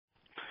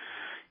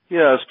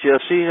Yes,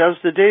 Jesse, as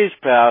the days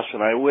pass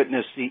and I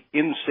witness the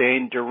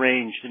insane,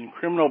 deranged, and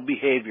criminal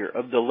behavior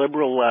of the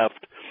liberal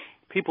left,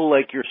 people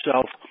like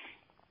yourself,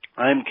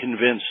 I'm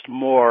convinced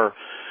more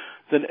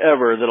than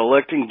ever that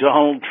electing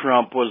Donald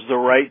Trump was the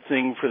right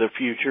thing for the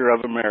future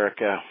of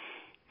America.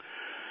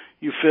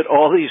 You fit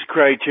all these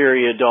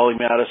criteria, Dolly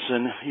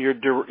Madison.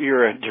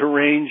 You're a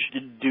deranged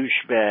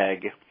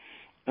douchebag,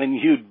 and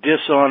you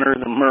dishonor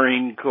the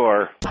Marine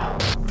Corps.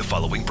 The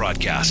following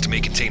broadcast may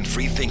contain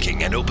free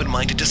thinking and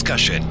open-minded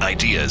discussion,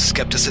 ideas,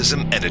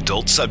 skepticism, and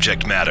adult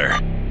subject matter.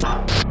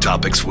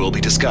 Topics will be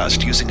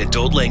discussed using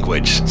adult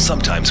language,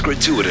 sometimes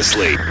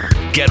gratuitously.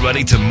 Get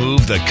ready to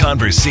move the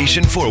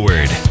conversation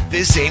forward.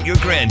 This ain't your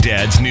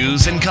granddad's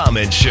news and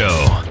comment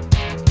show.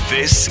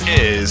 This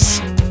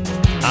is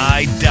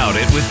I Doubt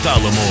It with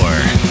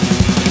Dollemore.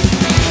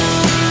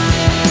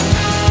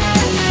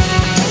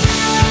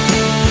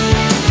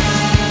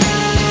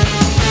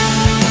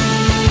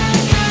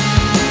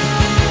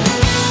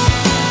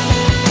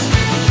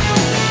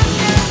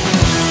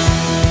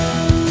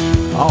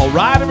 All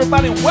right,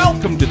 everybody,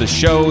 welcome to the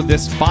show,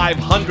 this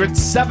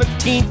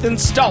 517th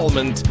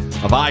installment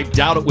of I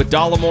Doubt It with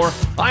Dollemore.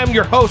 I am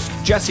your host,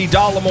 Jesse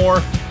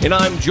Dollemore, and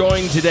I'm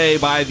joined today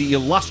by the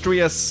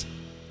illustrious,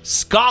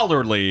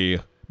 scholarly,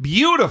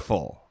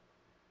 beautiful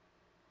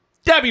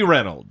Debbie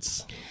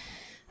Reynolds.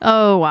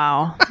 Oh,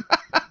 wow.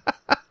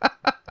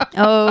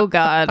 Oh,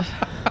 God.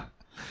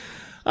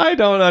 I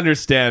don't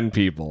understand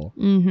people.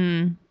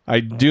 Mm-hmm. I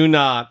do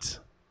not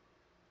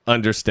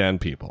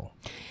understand people.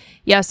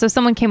 Yeah, so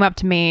someone came up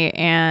to me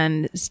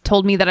and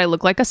told me that I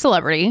look like a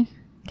celebrity.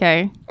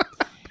 Okay.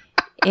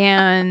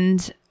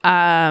 And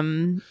I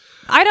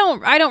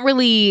don't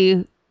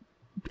really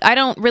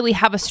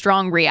have a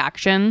strong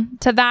reaction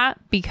to that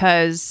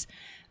because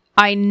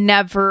I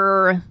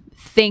never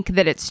think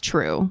that it's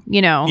true.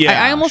 You know,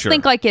 yeah, I almost sure.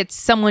 think like it's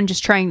someone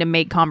just trying to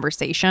make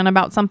conversation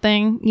about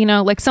something, you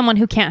know, like someone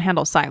who can't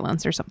handle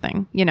silence or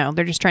something. You know,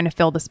 they're just trying to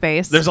fill the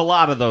space. There's a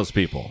lot of those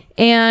people.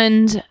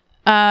 And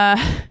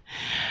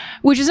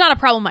which is not a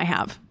problem I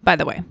have, by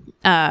the way.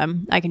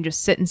 I can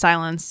just sit in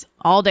silence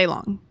all day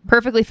long.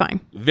 Perfectly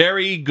fine.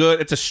 Very good.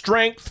 It's a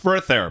strength for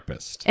a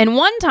therapist. And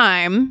one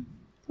time,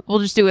 we'll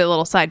just do a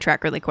little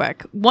sidetrack really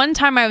quick. One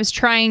time I was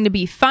trying to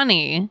be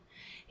funny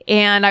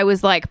and I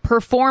was like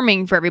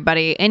performing for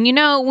everybody. And you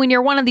know, when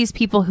you're one of these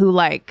people who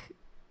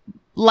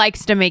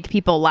likes to make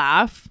people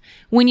laugh,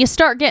 when you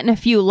start getting a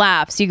few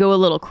laughs, you go a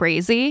little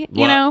crazy,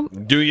 you know?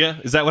 Do you?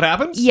 Is that what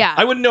happens? Yeah.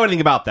 I wouldn't know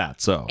anything about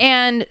that, so.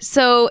 And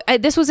so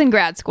this was in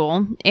grad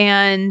school,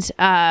 and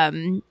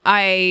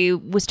I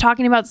was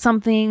talking about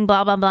something,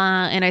 blah, blah,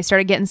 blah, and I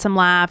started getting some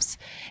laughs.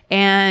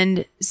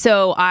 And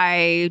so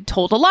I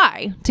told a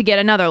lie to get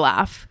another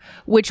laugh,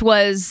 which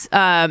was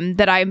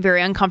that I'm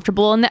very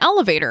uncomfortable in the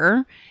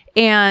elevator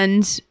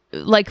and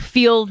like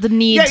feel the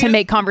need to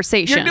make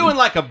conversation. You're doing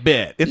like a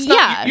bit. It's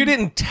not, you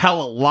didn't tell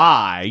a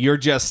lie. You're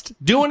just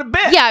doing a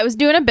bit. Yeah, I was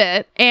doing a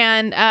bit.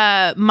 And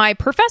my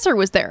professor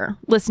was there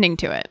listening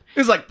to it. It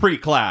was like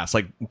pre-class.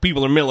 Like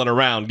people are milling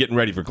around getting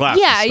ready for class.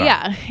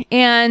 Yeah.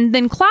 And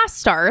then class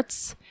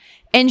starts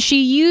and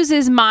she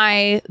uses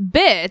my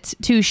bit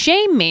to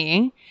shame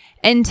me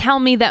and tell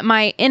me that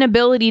my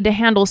inability to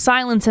handle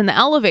silence in the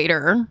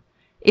elevator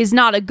is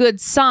not a good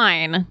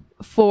sign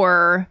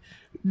for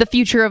the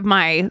future of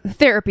my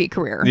therapy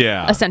career,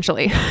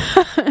 essentially.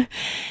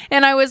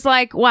 And I was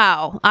like,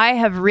 wow, I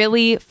have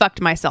really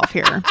fucked myself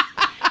here.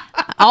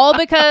 All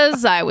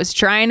because I was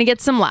trying to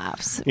get some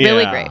laughs.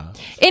 Really great.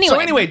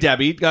 Anyway,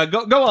 Debbie,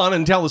 go on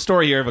and tell the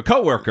story here of a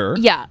coworker.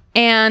 Yeah.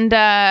 And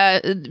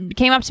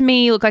came up to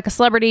me, looked like a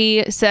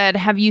celebrity, said,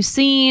 have you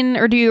seen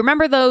or do you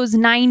remember those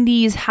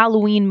 90s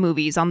Halloween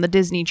movies on the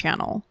Disney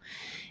Channel?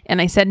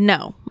 And I said,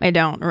 no, I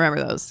don't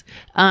remember those.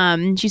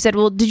 She said,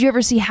 well, did you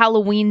ever see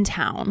Halloween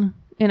Town?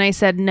 And I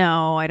said,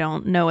 no, I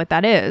don't know what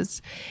that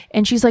is.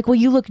 And she's like, well,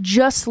 you look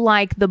just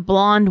like the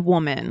blonde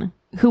woman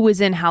who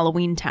was in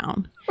Halloween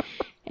Town.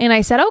 And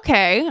I said,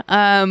 okay,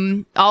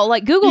 I'll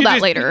like Google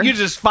that later. You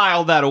just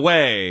filed that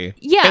away.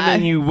 Yeah. And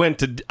then you went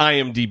to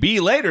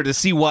IMDb later to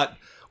see what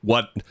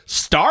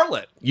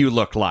starlet you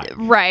looked like.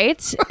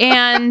 Right.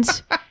 And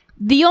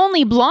the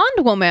only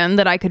blonde woman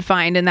that I could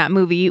find in that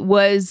movie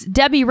was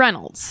Debbie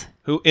Reynolds.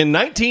 Who in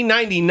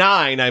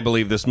 1999, I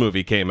believe this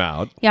movie came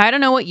out. Yeah, I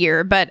don't know what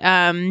year, but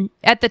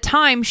at the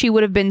time, she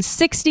would have been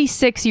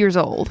 66 years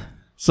old.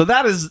 So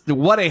that is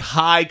what a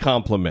high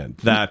compliment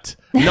that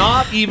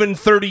not even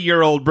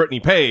 30-year-old Brittany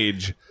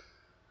Page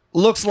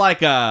looks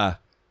like a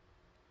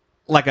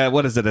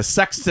what is it, a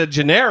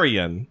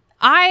sexagenarian.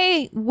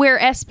 I wear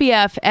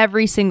SPF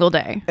every single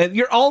day. And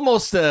you're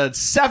almost a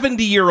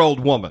 70-year-old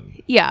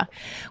woman. Yeah.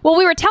 Well,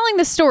 we were telling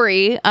the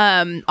story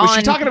Was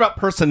she talking about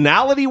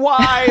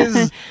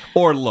personality-wise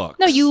or looks?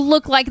 No, you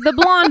look like the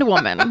blonde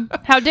woman.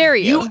 How dare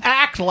you? You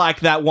act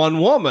like that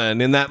one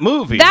woman in that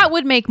movie. That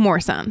would make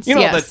more sense. You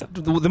know, yes.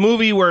 the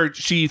movie where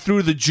she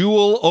threw the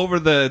jewel over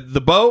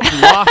the boat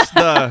and lost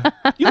the...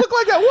 You look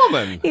like that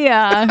woman.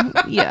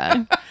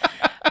 Yeah.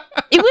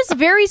 It was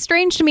very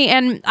strange to me,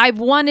 and I've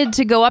wanted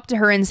to go up to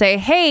her and say,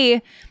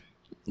 hey,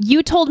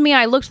 you told me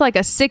I looked like a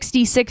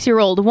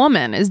 66-year-old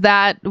woman. Is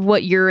that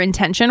what your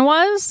intention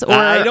was? Or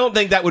I don't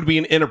think that would be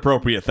an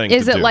inappropriate thing to do.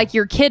 Is it like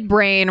your kid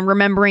brain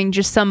remembering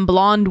just some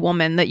blonde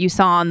woman that you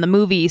saw on the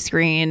movie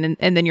screen,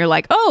 and then you're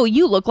like, oh,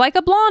 you look like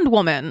a blonde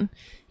woman,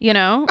 you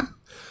know?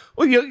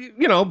 Well,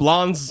 you know,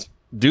 blondes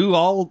do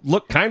all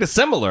look kind of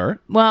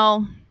similar.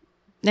 Well,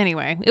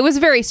 anyway, it was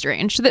very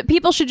strange that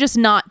people should just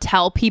not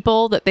tell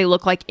people that they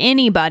look like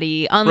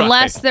anybody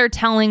unless they're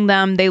telling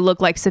them they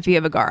look like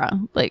Sofia Vergara.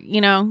 Like,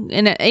 you know,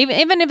 and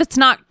even if it's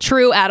not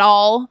true at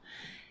all,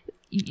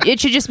 it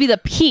should just be the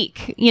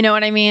peak. You know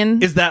what I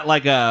mean? Is that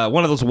like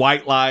one of those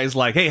white lies?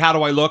 Like, hey, how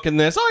do I look in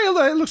this? Oh,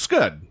 yeah, it looks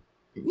good.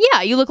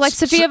 Yeah, you look like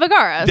Sofia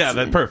Vergara. Yeah,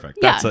 that's perfect.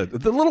 Yeah. That's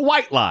the little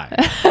white lie.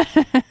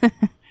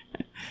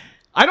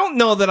 I don't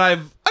know that I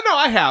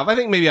have. I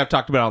think maybe I've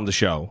talked about it on the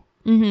show.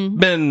 Mm-hmm.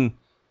 Been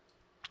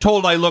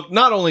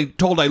not only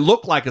told I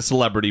look like a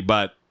celebrity,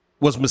 but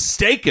was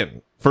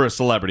mistaken for a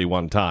celebrity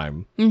one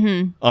time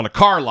on a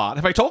car lot.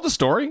 Have I told the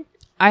story?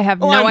 I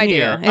have no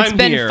idea. Here. It's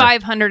been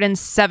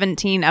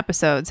 517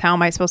 episodes. How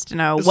am I supposed to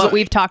know what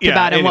we've talked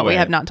about and what we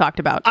have not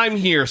talked about? I'm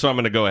here, so I'm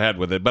going to go ahead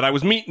with it. But I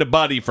was meeting a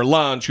buddy for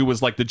lunch who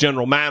was like the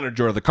general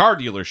manager of the car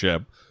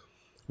dealership.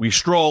 We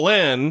stroll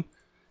in,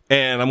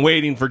 and I'm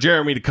waiting for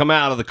Jeremy to come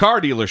out of the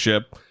car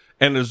dealership.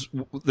 And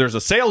there's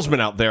a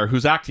salesman out there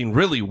who's acting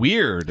really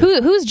weird.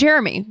 Who's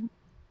Jeremy?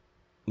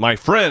 My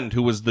friend,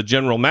 who was the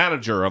general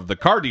manager of the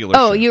car dealership.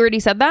 Oh, you already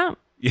said that?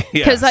 Yes.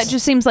 Because that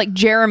just seems like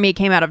Jeremy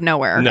came out of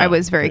nowhere. No, I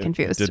was very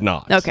confused. Did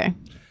not. Okay.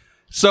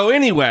 So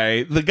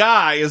anyway, the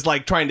guy is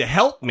like trying to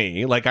help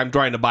me, like I'm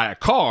trying to buy a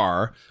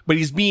car, but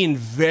he's being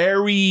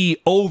very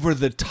over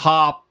the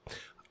top.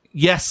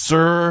 Yes,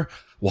 sir.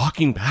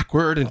 Walking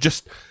backward and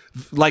just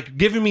like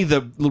giving me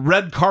the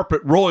red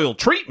carpet royal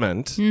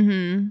treatment.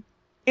 Mm-hmm.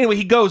 Anyway,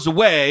 he goes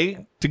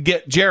away to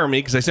get Jeremy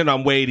because I said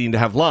I'm waiting to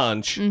have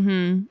lunch.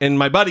 Mm-hmm. And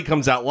my buddy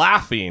comes out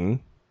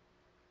laughing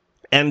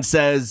and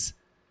says,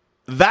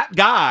 that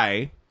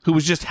guy who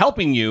was just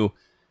helping you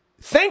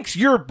thinks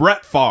you're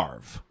Brett Favre.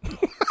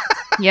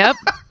 Yep.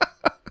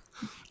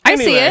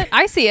 Anyway,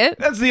 I see it.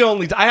 That's the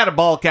only... I had a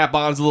ball cap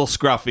on. It's a little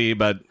scruffy,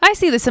 but... I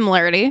see the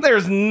similarity.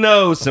 There's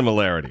no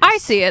similarity. I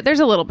see it. There's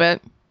a little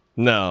bit.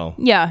 No.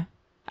 Yeah.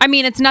 I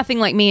mean, it's nothing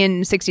like me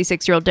and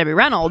 66-year-old Debbie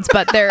Reynolds,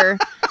 but there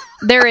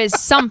is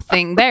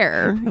something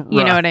there.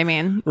 You know what I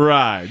mean?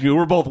 Right. You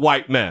were both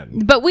white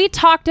men. But we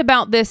talked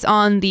about this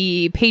on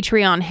the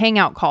Patreon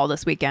Hangout call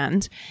this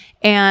weekend.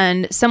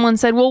 And someone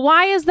said, well,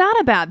 why is that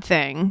a bad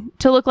thing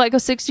to look like a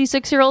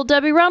 66-year-old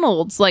Debbie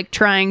Reynolds, like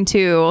trying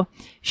to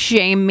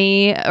shame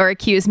me or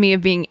accuse me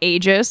of being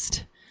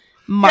ageist?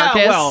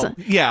 Marcus.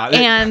 Yeah.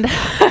 And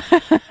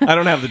I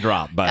don't have the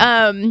drop,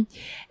 but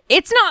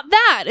it's not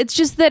that. It's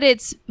just that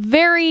it's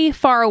very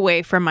far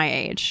away from my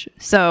age.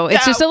 So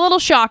it's just a little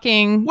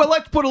shocking. Well,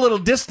 let's put a little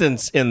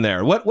distance in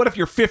there. What if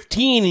you're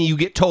 15 and you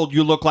get told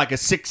you look like a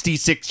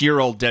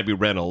 66-year-old Debbie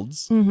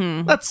Reynolds?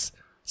 Mm-hmm. That's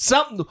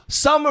some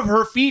of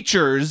her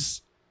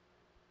features.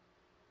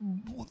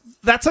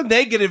 That's a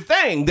negative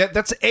thing.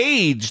 That's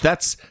age.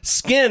 That's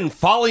skin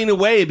falling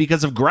away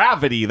because of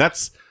gravity.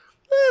 That's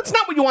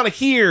not what you want to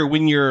hear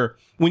when you're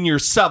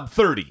sub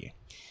 30.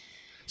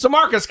 So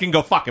Marcus can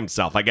go fuck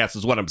himself, I guess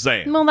is what I'm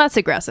saying. Well, that's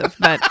aggressive,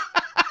 but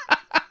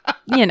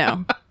you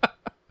know.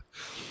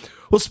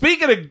 Well,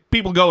 speaking of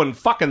people going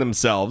fucking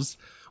themselves,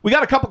 we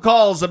got a couple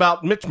calls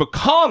about Mitch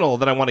McConnell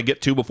that I want to get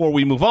to before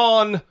we move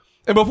on.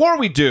 And before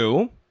we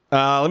do,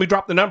 let me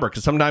drop the number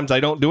because sometimes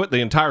I don't do it the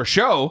entire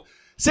show.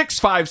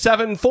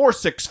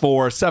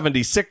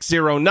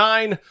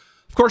 657-464-7609. Of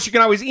course, you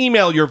can always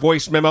email your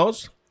voice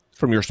memos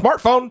from your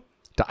smartphone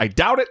to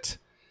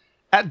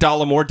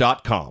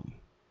idoughtit@dollamore.com.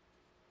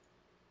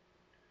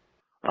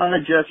 Hi,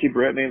 Jesse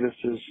Brittany. This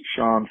is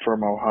Sean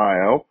from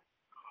Ohio.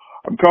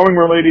 I'm calling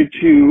related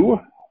to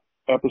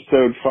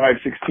episode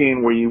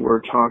 516 where you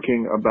were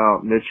talking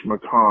about Mitch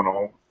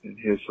McConnell and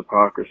his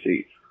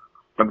hypocrisy.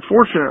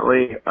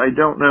 Unfortunately, I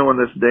don't know in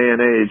this day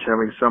and age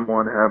having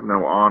someone have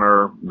no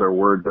honor, their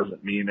word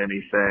doesn't mean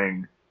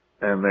anything,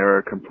 and they're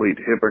a complete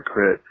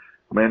hypocrite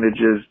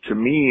manages to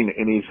mean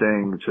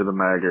anything to the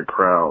MAGA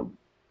crowd.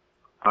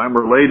 I'm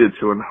related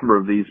to a number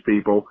of these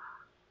people,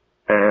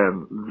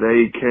 and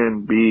they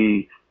can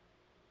be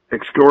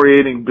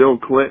excoriating Bill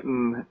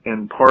Clinton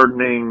and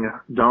pardoning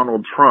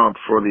Donald Trump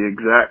for the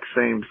exact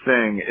same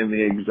thing in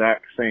the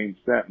exact same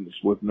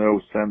sentence with no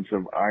sense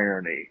of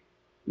irony.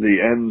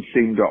 The ends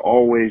seem to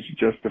always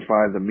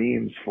justify the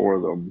means for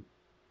them.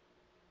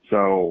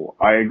 So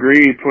I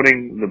agree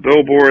putting the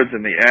billboards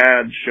and the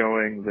ads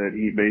showing that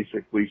he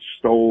basically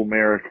stole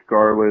Merrick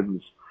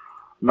Garland's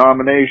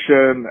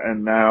nomination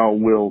and now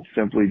will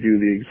simply do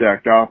the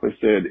exact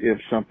opposite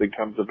if something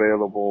comes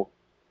available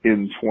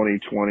in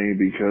 2020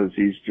 because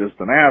he's just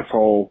an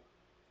asshole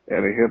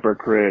and a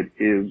hypocrite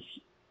is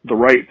the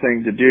right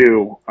thing to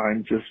do.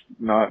 I'm just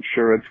not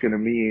sure it's going to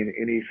mean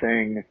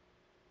anything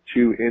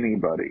to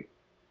anybody.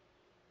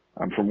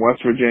 I'm from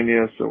West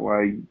Virginia, so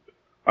I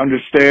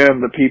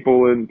understand the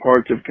people in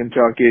parts of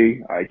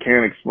Kentucky. I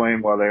can't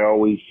explain why they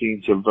always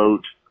seem to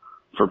vote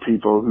for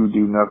people who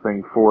do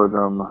nothing for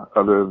them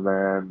other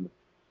than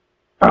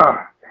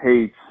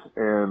hate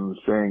and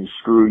saying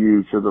screw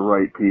you to the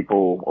right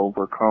people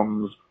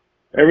overcomes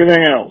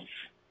everything else.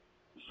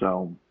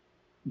 So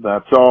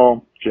that's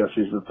all.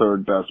 Jesse's the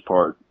third best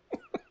part.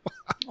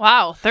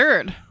 Wow,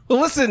 third. Well,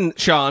 listen,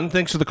 Sean,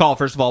 thanks for the call,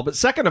 first of all. But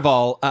second of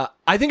all,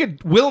 I think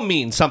it will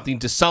mean something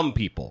to some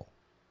people.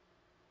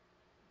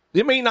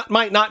 It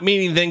might not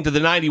mean anything to the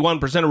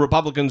 91% of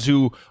Republicans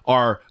who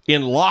are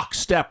in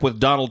lockstep with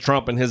Donald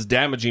Trump and his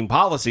damaging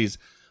policies.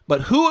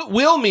 But who it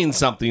will mean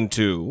something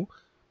to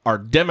are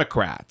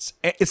Democrats,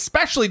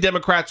 especially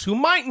Democrats who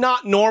might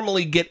not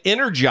normally get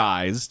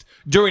energized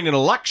during an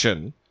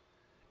election.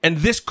 And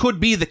this could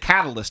be the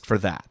catalyst for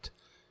that.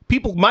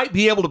 People might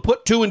be able to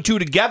put two and two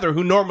together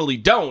who normally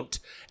don't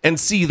and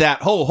see that,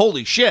 oh,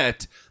 holy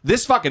shit,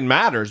 this fucking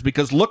matters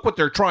because look what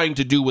they're trying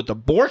to do with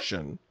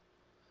abortion.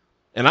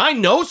 And I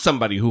know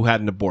somebody who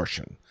had an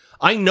abortion.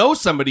 I know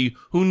somebody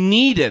who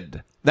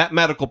needed that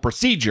medical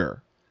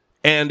procedure.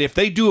 And if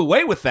they do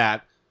away with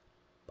that,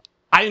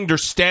 I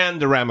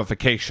understand the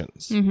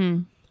ramifications.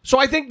 Mm-hmm. So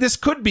I think this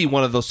could be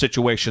one of those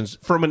situations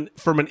from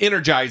an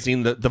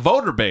energizing the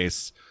voter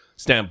base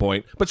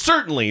standpoint. But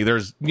certainly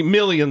there's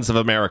millions of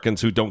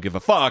Americans who don't give a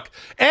fuck,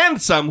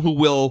 and some who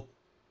will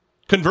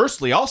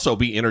conversely also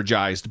be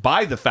energized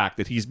by the fact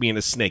that he's being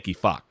a snaky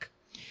fuck.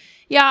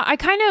 Yeah,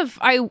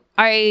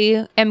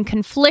 I am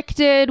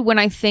conflicted when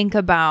I think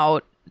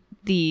about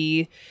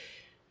the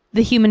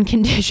human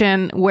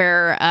condition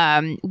where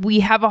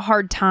we have a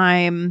hard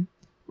time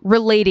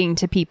relating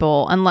to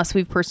people unless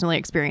we've personally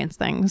experienced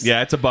things.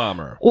 Yeah, it's a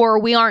bummer. Or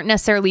we aren't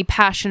necessarily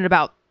passionate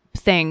about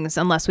things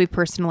unless we've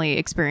personally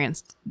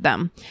experienced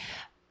them.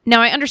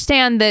 Now, I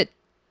understand that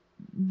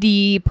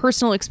the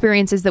personal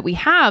experiences that we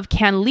have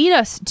can lead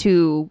us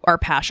to our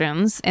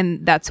passions,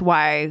 and that's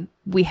why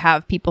we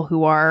have people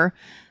who are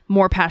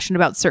more passionate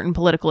about certain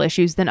political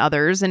issues than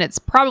others, and it's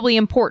probably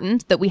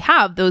important that we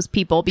have those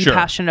people be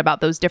passionate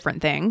about those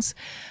different things,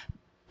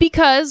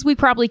 because we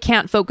probably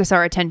can't focus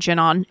our attention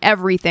on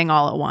everything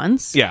all at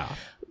once. Yeah.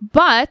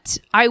 But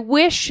I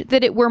wish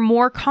that it were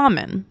more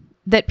common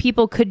that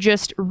people could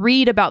just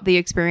read about the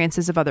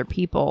experiences of other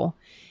people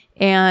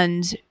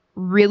and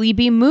really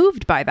be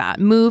moved by that,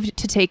 moved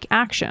to take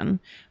action,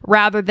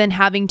 rather than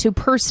having to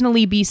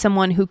personally be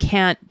someone who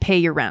can't pay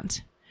your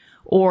rent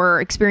or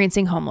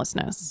experiencing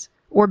homelessness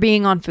or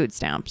being on food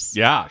stamps.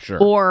 Yeah, sure.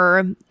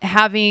 Or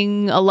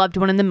having a loved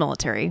one in the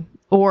military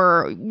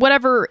or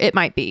whatever it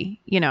might be,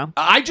 you know.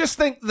 I just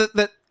think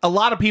that a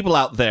lot of people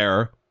out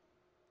there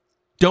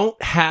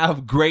don't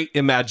have great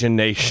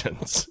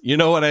imaginations. You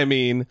know what I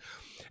mean?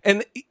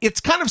 And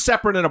it's kind of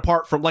separate and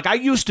apart from, like, I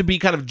used to be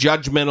kind of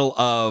judgmental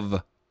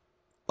of,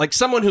 like,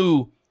 someone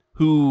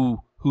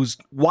whose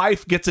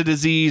wife gets a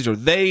disease or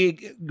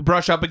they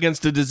brush up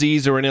against a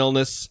disease or an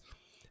illness,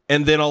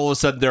 and then all of a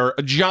sudden they're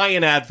a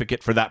giant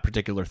advocate for that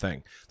particular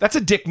thing. That's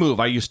a dick move.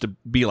 I used to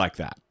be like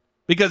that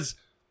because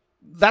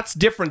that's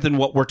different than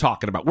what we're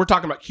talking about. We're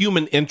talking about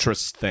human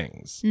interest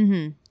things,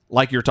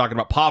 like you're talking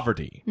about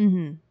poverty.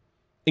 Mm-hmm.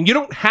 And you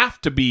don't have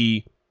to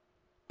be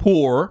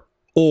poor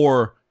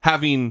or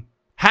having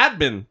had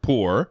been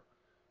poor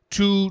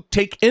to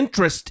take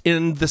interest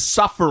in the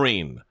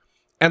suffering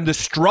and the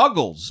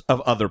struggles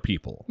of other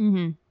people.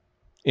 Mm-hmm.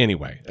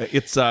 Anyway,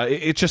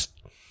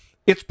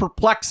 it's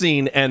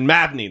perplexing and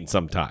maddening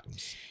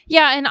sometimes.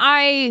 Yeah, and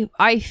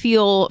I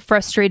feel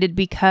frustrated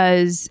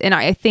because, and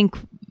I think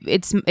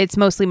it's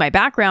mostly my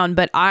background,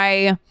 but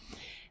I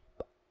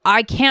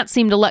can't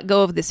seem to let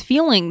go of this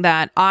feeling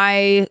that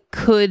I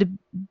could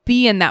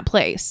be in that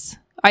place.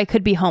 I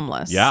could be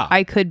homeless. Yeah.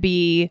 I could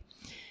be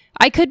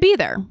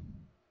there,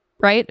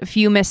 right? A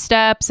few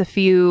missteps, a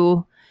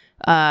few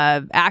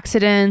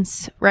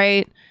accidents,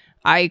 right?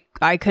 I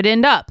could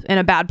end up in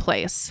a bad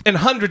place. And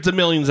hundreds of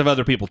millions of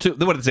other people, too.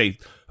 What did it say?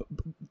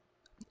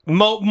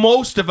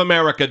 Most of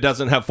America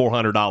doesn't have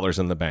 $400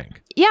 in the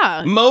bank.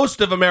 Yeah. Most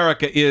of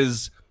America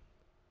is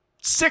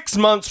 6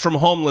 months from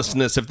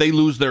homelessness if they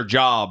lose their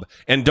job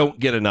and don't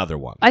get another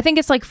one. I think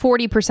it's like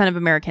 40% of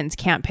Americans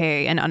can't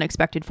pay an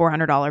unexpected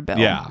 $400 bill.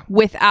 Yeah.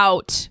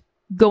 Without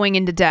going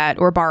into debt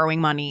or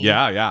borrowing money.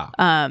 Yeah.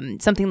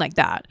 Something like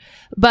that.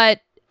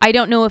 But I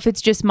don't know if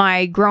it's just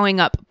my growing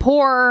up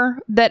poor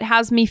that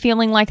has me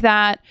feeling like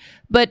that.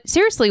 But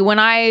seriously, when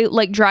I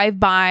like drive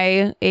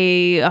by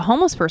a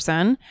homeless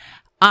person,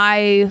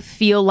 I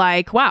feel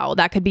like, wow,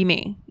 that could be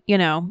me, you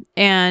know?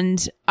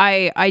 And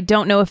I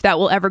don't know if that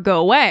will ever go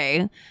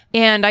away.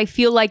 And I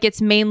feel like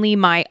it's mainly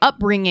my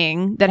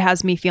upbringing that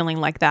has me feeling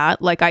like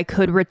that. Like I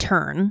could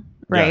return,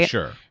 right? Yeah,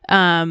 sure.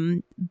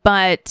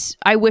 But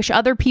I wish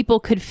other people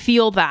could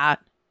feel that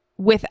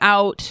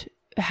without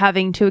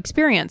having to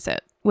experience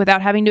it,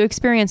 without having to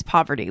experience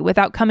poverty,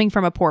 without coming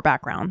from a poor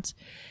background.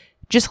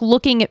 Just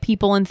looking at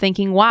people and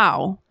thinking,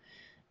 wow,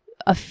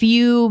 a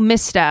few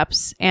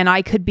missteps and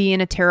I could be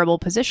in a terrible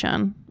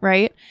position,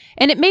 right?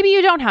 And maybe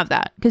you don't have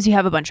that because you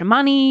have a bunch of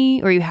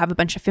money or you have a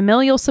bunch of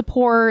familial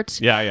support.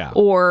 Yeah.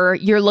 Or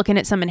you're looking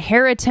at some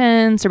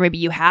inheritance or maybe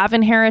you have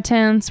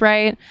inheritance,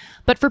 right?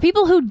 But for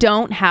people who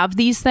don't have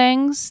these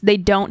things, they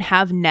don't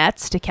have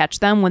nets to catch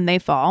them when they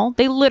fall.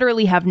 They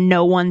literally have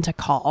no one to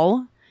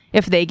call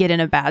if they get in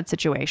a bad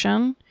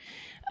situation.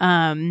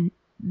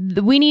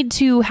 We need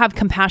to have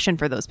compassion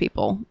for those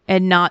people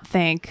and not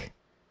think,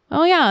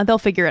 oh yeah, they'll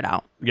figure it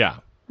out. Yeah.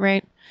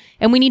 Right.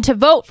 And we need to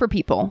vote for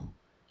people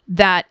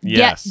that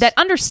Yes. that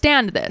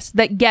understand this,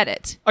 that get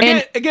it.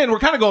 Again, we're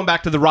kind of going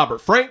back to the Robert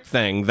Frank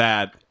thing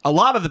that a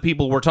lot of the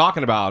people we're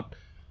talking about,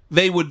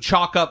 they would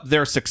chalk up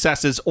their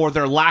successes or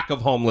their lack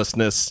of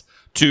homelessness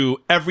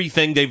to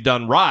everything they've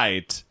done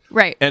right.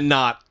 Right. And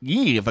not,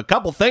 if a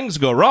couple things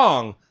go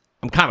wrong,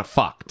 I'm kind of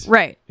fucked.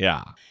 Right.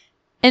 Yeah.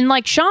 And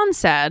like Sean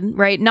said,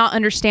 right, not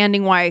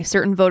understanding why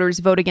certain voters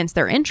vote against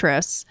their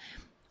interests.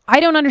 I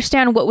don't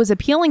understand what was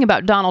appealing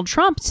about Donald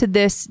Trump to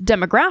this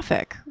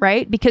demographic,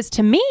 right? Because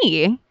to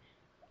me,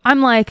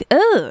 I'm like,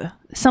 ugh,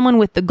 someone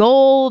with the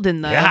gold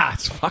and the... Yeah,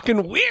 it's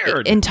fucking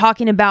weird. And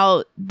talking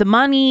about the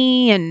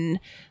money and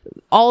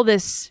all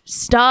this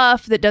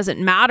stuff that doesn't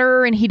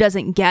matter and he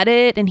doesn't get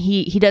it and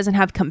he doesn't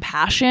have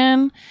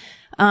compassion.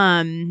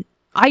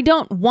 I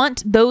don't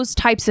want those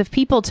types of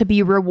people to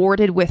be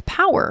rewarded with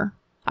power.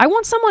 I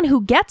want someone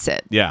who gets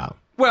it. Yeah.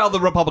 Well,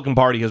 the Republican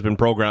Party has been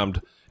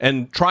programmed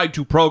and tried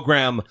to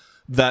program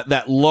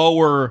that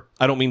lower,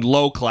 I don't mean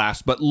low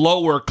class, but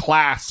lower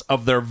class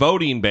of their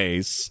voting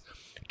base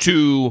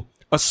to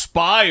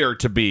aspire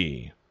to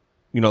be,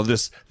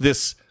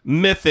 this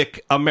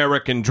mythic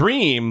American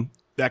dream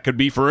that could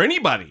be for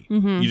anybody.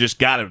 Mm-hmm. You just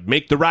got to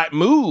make the right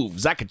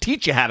moves. I could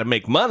teach you how to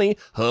make money.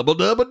 Hubba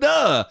dubba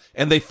duh.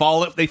 And they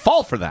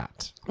fall for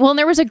that. Well, and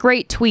there was a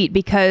great tweet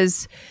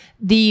because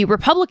the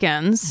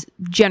Republicans,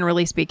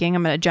 generally speaking,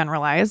 I'm going to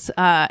generalize,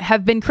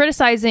 have been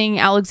criticizing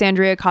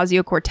Alexandria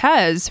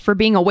Ocasio-Cortez for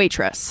being a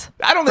waitress.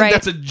 I don't think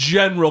that's a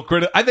general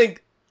critic. I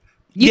think...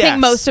 You yes.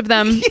 think most of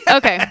them... Yes.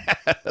 Okay.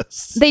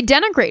 They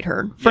denigrate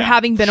her for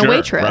having been a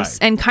waitress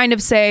and kind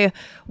of say,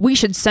 we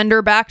should send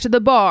her back to the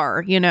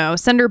bar,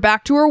 send her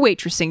back to her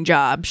waitressing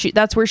job.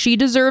 That's where she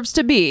deserves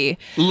to be.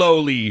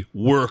 Lowly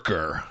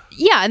worker.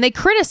 Yeah, and they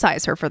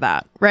criticize her for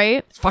that,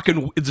 right?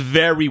 It's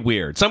very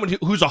weird. Someone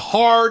who's a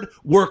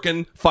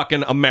hard-working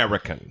fucking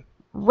American.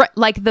 Right,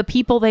 like the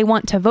people they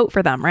want to vote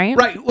for them, right?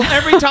 Right. Well,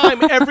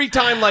 every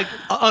time like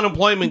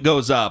unemployment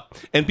goes up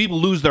and people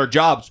lose their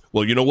jobs,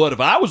 well, you know what?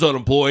 If I was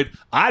unemployed,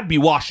 I'd be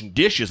washing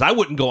dishes. I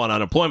wouldn't go on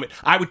unemployment.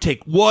 I would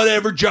take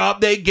whatever job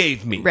they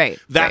gave me. Right.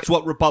 That's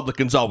what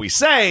Republicans always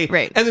say.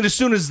 Right. And then as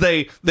soon as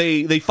they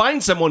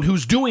find someone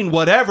who's doing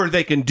whatever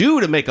they can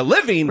do to make a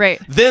living, right,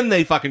 then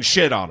they fucking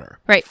shit on her.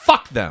 Right.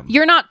 Fuck them.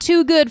 You're not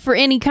too good for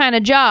any kind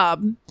of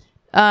job.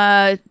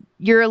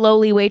 You're a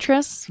lowly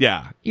waitress.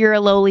 Yeah. You're a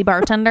lowly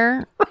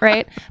bartender,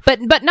 right?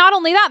 But not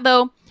only that,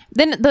 though,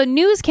 then the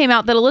news came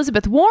out that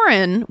Elizabeth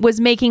Warren was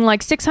making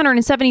like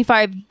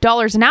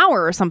 $675 an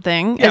hour or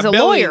something as a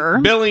lawyer.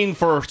 Billing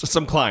for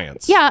some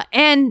clients. Yeah,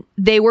 and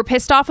they were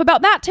pissed off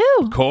about that, too.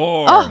 Of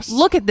course. Oh,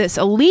 look at this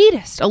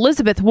elitist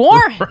Elizabeth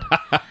Warren.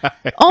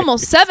 Right.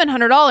 Almost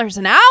 $700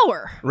 an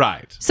hour.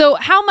 Right. So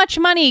how much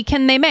money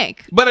can they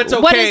make? But it's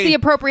okay. What is the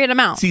appropriate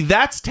amount? See,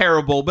 that's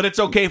terrible, but it's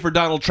okay for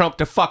Donald Trump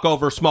to fuck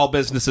over small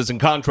businesses and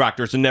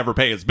contractors and never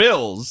pay his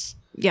bills.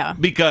 Yeah.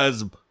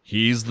 Because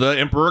he's the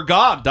emperor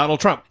god, Donald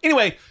Trump.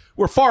 Anyway,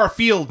 we're far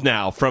afield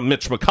now from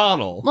Mitch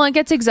McConnell. Well, it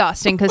gets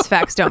exhausting because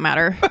facts don't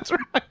matter. That's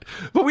right.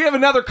 But we have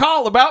another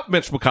call about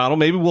Mitch McConnell.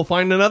 Maybe we'll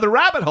find another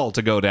rabbit hole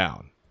to go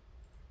down.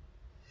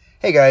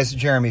 Hey guys,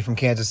 Jeremy from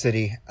Kansas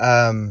City.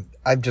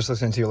 I've just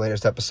listened to your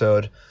latest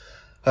episode.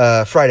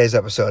 Friday's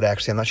episode,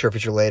 actually. I'm not sure if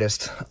it's your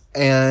latest.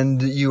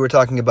 And you were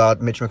talking about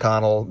Mitch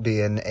McConnell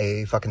being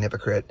a fucking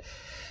hypocrite.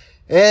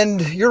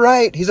 And you're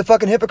right. He's a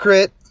fucking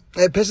hypocrite.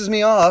 It pisses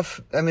me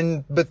off. I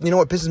mean, but you know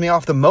what pisses me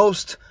off the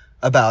most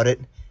about it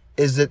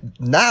is that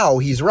now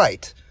he's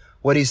right.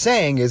 What he's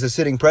saying is a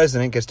sitting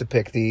president gets to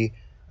pick the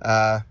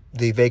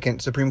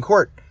vacant Supreme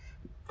Court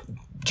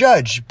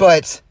judge.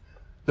 But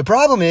the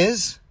problem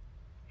is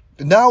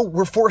now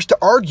we're forced to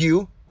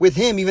argue with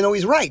him even though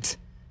he's right.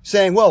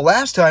 Saying, well,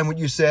 last time what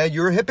you said,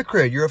 you're a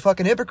hypocrite. You're a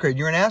fucking hypocrite.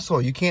 You're an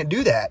asshole. You can't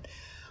do that.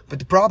 But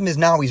the problem is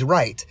now he's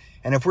right.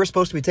 And if we're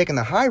supposed to be taking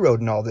the high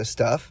road and all this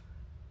stuff,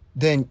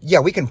 then, yeah,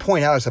 we can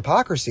point out his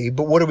hypocrisy,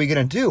 but what are we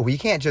going to do? We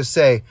can't just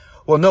say,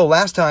 well, no,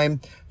 last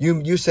time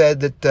you said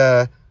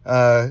that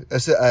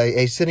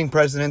a sitting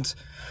president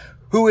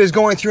who is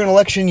going through an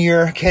election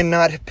year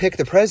cannot pick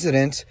the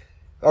president.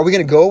 Are we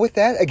going to go with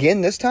that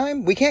again this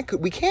time? We can't.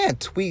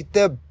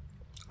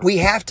 We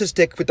have to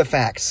stick with the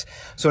facts.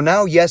 So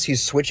now, yes,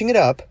 he's switching it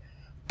up,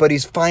 but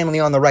he's finally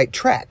on the right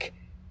track.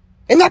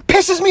 And that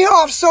pisses me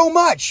off so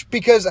much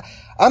because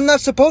I'm not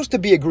supposed to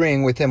be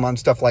agreeing with him on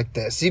stuff like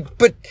this.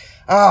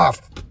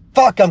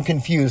 Fuck, I'm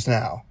confused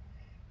now.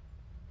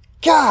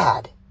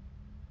 God,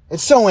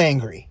 it's so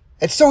angry.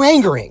 It's so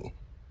angering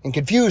and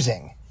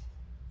confusing.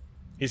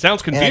 He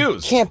sounds confused.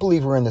 And I can't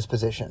believe we're in this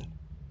position.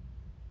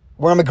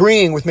 where I'm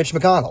agreeing with Mitch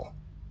McConnell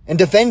and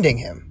defending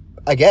him,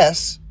 I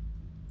guess,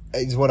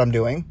 is what I'm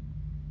doing.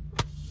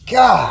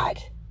 God.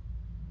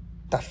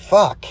 The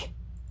fuck?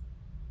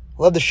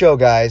 Love the show,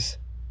 guys.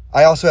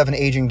 I also have an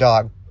aging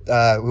dog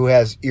who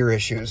has ear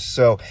issues,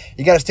 so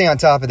you got to stay on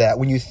top of that.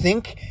 When you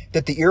think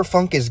that the ear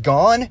funk is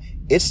gone,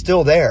 it's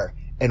still there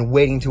and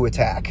waiting to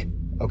attack.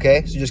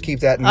 Okay? So just keep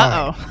that in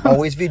mind.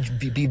 Always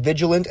be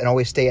vigilant and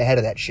always stay ahead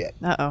of that shit.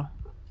 Uh-oh.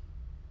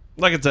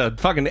 Like it's a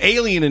fucking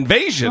alien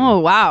invasion. Oh,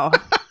 wow.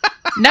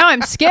 Now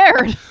I'm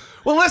scared.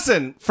 Well,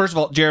 listen, first of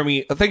all,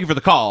 Jeremy, thank you for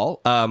the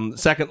call.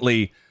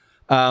 Secondly,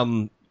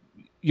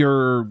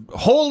 you're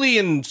wholly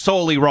and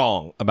solely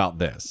wrong about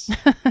this.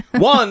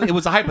 One, it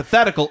was a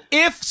hypothetical.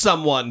 If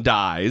someone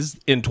dies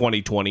in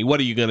 2020, what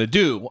are you going to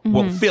do? Mm-hmm.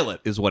 Well, fill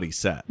it, is what he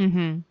said.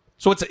 Mm-hmm.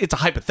 So it's a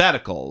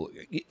hypothetical.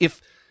 If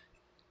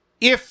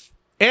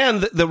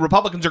the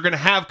Republicans are going to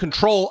have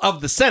control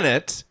of the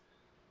Senate,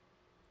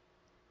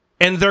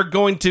 and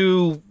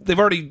they've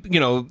already,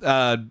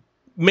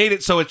 made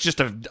it so it's just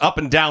a up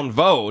and down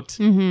vote.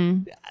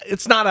 Mm-hmm.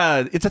 It's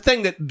a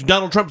thing that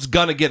Donald Trump's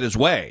gonna get his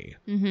way.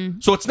 Mm-hmm.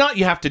 So it's not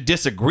you have to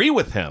disagree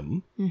with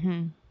him.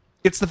 Mm-hmm.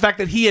 It's the fact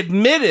that he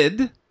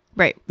admitted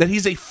that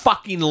he's a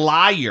fucking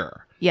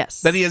liar.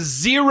 Yes. That he has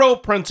zero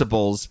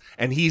principles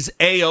and he's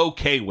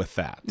A-okay with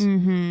that.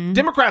 Mm-hmm.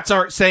 Democrats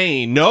aren't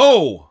saying,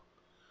 no,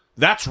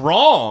 that's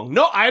wrong.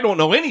 No, I don't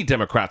know any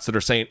Democrats that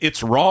are saying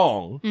it's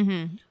wrong.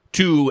 Mm-hmm.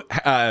 To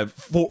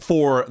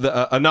for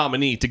a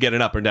nominee to get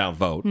an up or down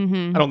vote.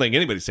 Mm-hmm. I don't think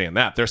anybody's saying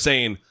that. They're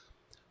saying,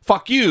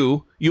 fuck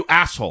you, you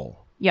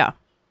asshole. Yeah.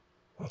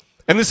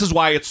 And this is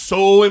why it's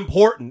so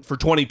important for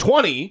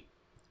 2020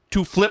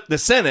 to flip the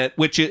Senate,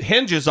 which it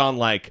hinges on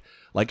like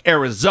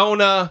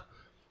Arizona,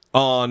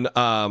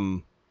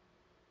 on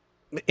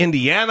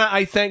Indiana,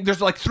 I think.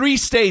 There's like 3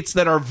 states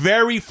that are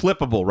very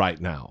flippable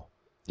right now.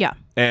 Yeah.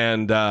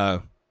 And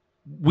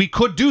we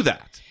could do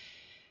that.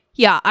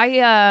 Yeah,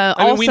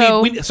 one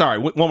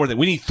more thing.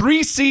 We need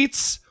 3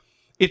 seats.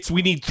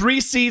 We need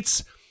 3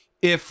 seats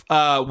if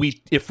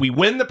we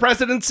win the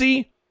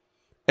presidency,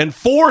 and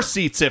 4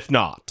 seats if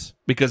not,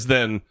 because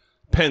then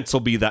Pence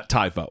will be that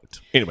tie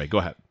vote. Anyway, go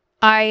ahead.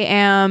 I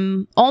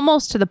am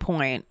almost to the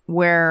point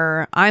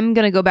where I'm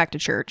going to go back to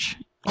church,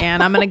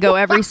 and I'm going to go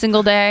every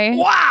single day.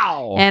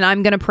 Wow! And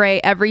I'm going to pray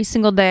every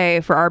single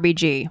day for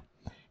RBG,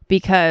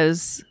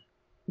 because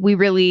we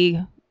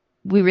really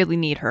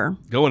need her.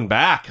 Going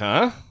back,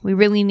 huh? We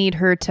really need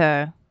her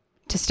to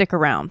stick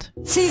around.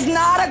 She's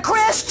not a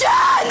Christian!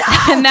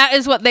 And that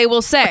is what they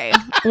will say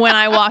when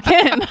I walk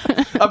in.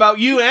 About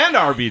you and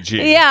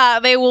RBG. Yeah,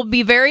 they will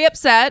be very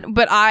upset,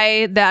 but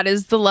that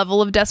is the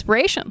level of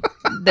desperation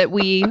that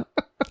we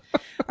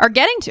are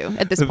getting to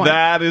at this point.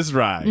 That is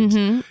right.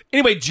 Mm-hmm.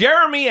 Anyway,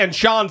 Jeremy and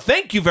Sean,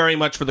 thank you very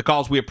much for the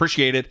calls. We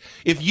appreciate it.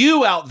 If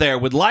you out there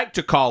would like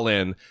to call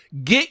in,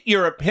 get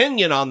your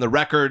opinion on the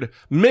record,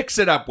 mix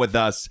it up with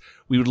us.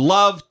 We would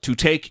love to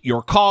take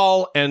your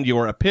call and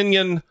your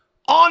opinion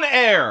on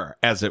air,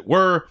 as it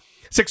were.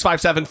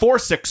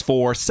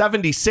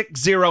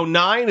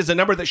 657-464-7609 is a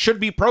number that should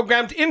be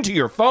programmed into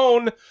your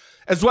phone,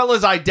 as well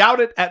as I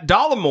Doubt It at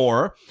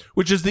Dollamore,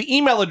 which is the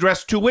email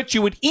address to which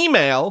you would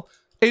email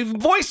a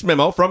voice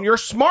memo from your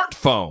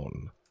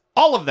smartphone.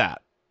 All of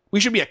that. We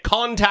should be a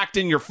contact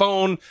in your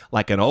phone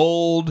like an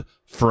old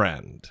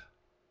friend.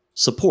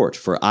 Support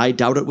for I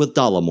Doubt It with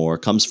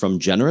Dollamore comes from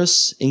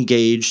generous,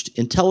 engaged,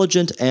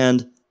 intelligent,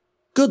 and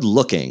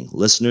good-looking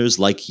listeners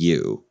like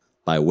you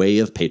by way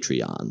of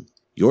Patreon.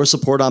 Your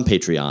support on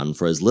Patreon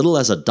for as little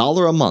as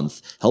 $1 a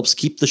month helps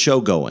keep the show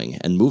going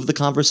and move the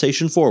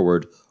conversation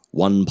forward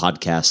one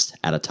podcast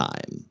at a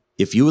time.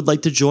 If you would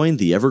like to join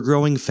the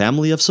ever-growing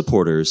family of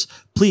supporters,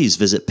 please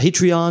visit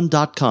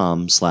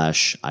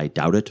patreon.com/I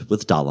Doubt It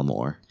with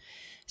Dollamore.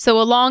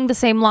 So along the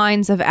same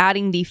lines of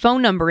adding the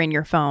phone number in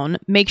your phone,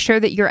 make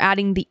sure that you're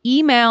adding the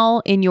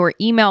email in your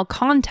email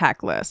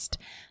contact list.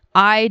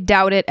 I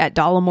doubt it at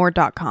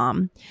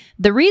dollamore.com.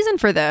 The reason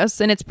for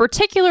this, and it's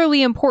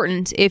particularly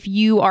important if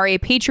you are a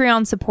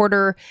Patreon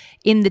supporter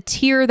in the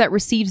tier that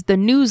receives the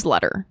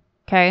newsletter,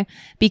 okay?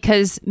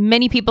 Because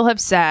many people have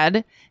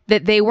said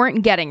that they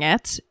weren't getting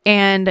it,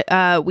 and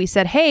we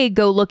said, hey,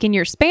 go look in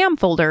your spam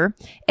folder,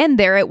 and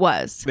there it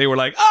was. They were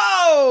like,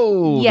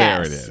 oh, yes.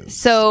 There it is.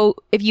 So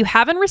if you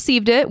haven't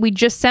received it, we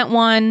just sent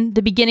one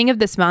the beginning of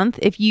this month.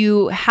 If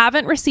you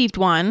haven't received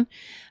one,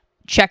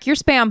 check your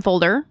spam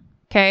folder,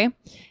 okay?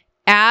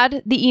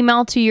 Add the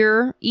email to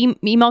your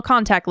email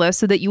contact list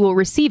so that you will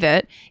receive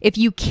it. If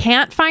you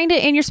can't find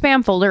it in your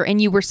spam folder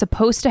and you were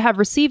supposed to have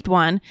received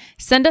one,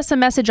 send us a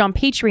message on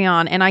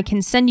Patreon and I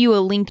can send you a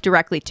link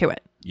directly to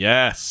it.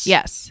 Yes.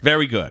 Yes.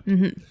 Very good.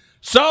 Mm-hmm.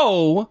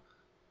 So,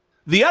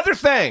 the other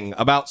thing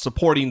about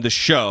supporting the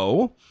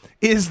show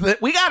is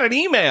that we got an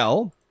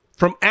email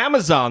from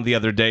Amazon the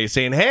other day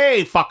saying,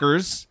 hey,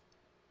 fuckers,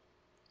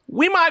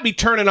 we might be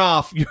turning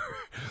off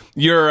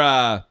your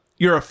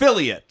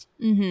affiliate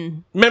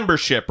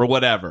membership or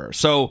whatever.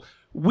 So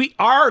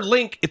our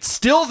link, it's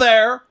still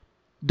there.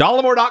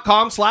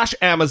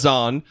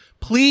 Dollamore.com/Amazon.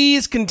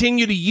 Please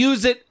continue to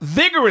use it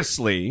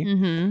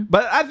vigorously,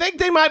 but I think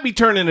they might be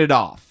turning it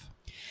off.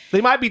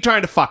 They might be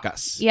trying to fuck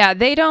us. Yeah,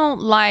 they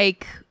don't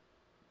like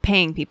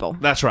paying people.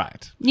 That's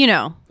right. You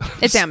know,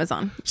 it's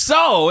Amazon.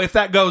 So if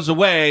that goes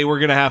away, we're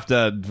going to have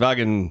to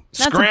fucking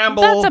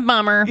scramble. That's a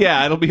bummer.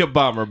 Yeah, it'll be a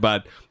bummer,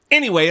 but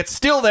anyway, it's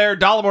still there,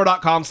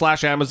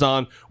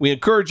 Dollamore.com/Amazon. We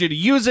encourage you to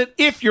use it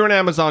if you're an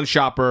Amazon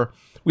shopper.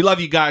 We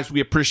love you guys. We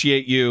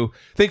appreciate you.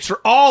 Thanks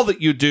for all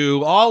that you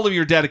do, all of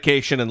your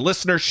dedication and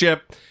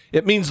listenership.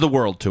 It means the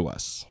world to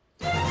us.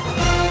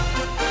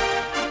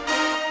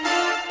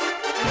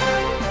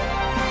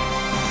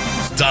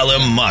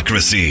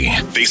 Dollamocracy.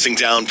 Facing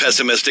down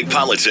pessimistic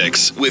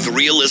politics with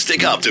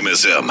realistic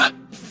optimism.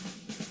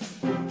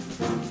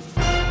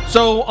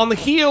 So, on the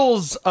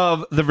heels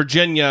of the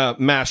Virginia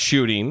mass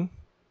shooting,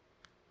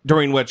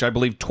 during which I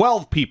believe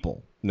 12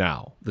 people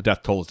now, the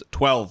death toll is at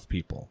 12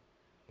 people.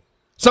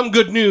 Some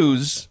good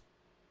news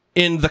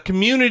in the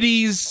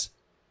community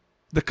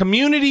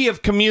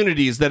of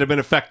communities that have been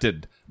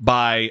affected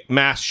by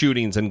mass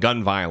shootings and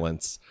gun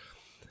violence.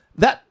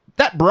 That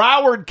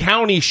Broward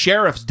County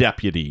Sheriff's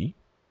deputy,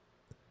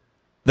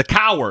 the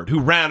coward who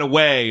ran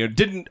away or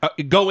didn't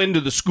go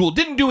into the school,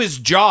 didn't do his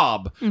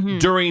job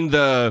during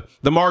the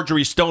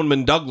Marjorie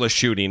Stoneman Douglas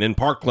shooting in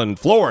Parkland,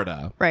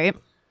 Florida, Right.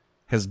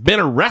 has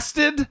been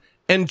arrested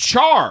and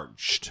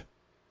charged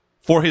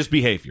for his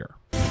behavior.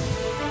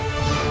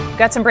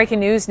 Got some breaking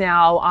news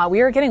now.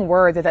 We are getting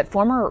word that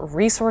former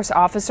resource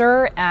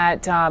officer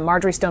at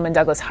Marjorie Stoneman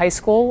Douglas High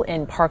School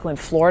in Parkland,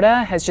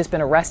 Florida, has just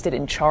been arrested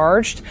and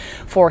charged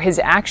for his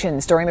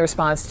actions during the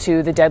response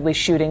to the deadly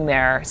shooting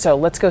there. So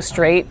let's go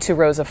straight to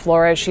Rosa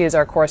Flores. She is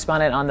our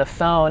correspondent on the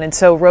phone. And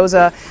so,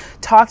 Rosa,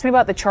 talk to me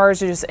about the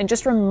charges and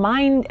just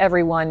remind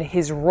everyone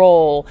his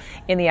role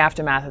in the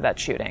aftermath of that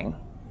shooting.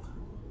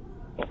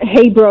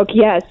 Hey, Brooke.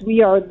 Yes,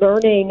 we are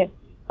learning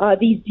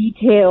these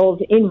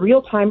details in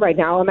real time right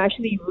now. I'm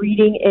actually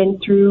reading in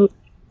through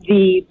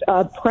the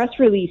press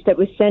release that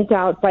was sent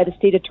out by the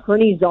state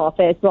attorney's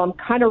office. So I'm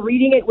kind of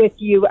reading it with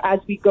you as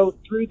we go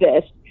through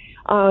this.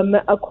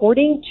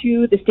 According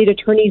to the state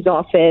attorney's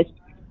office,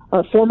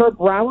 former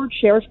Broward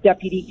Sheriff's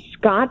Deputy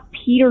Scott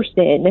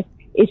Peterson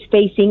is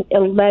facing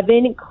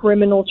 11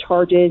 criminal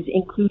charges,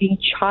 including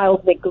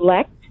child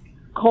neglect,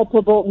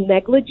 culpable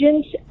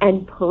negligence,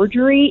 and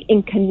perjury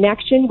in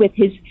connection with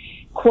his,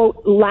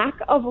 quote, lack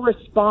of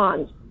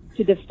response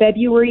to the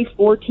February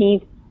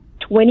 14th,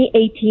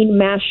 2018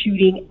 mass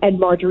shooting at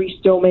Marjorie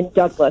Stoneman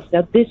Douglas.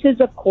 Now, this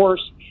is, of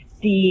course,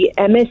 the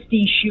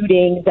MSD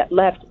shooting that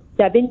left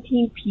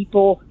 17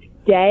 people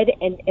dead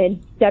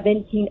and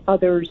 17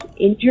 others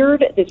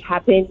injured. This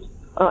happened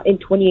in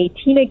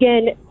 2018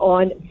 again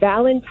on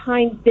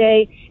Valentine's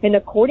Day. And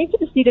according to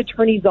the state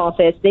attorney's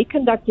office, they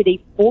conducted a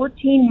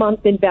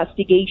 14-month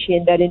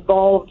investigation that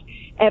involved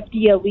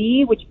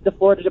FDLE, which is the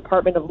Florida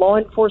Department of Law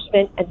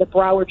Enforcement, and the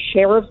Broward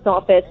Sheriff's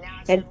Office.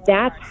 And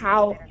that's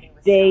how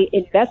they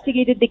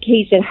investigated the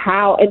case and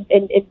how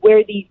and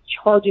where these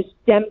charges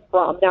stem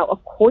from. Now,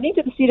 according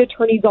to the state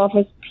attorney's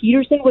office,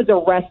 Peterson was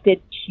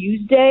arrested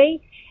Tuesday,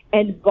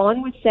 and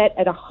bond was set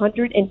at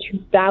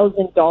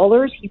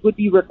 $102,000. He would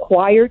be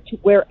required to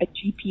wear a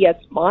GPS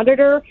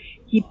monitor.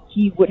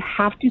 He would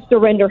have to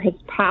surrender his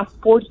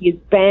passport. He is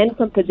banned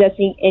from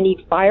possessing any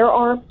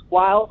firearms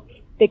while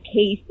the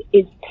case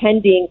is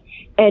pending.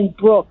 And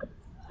Brooke,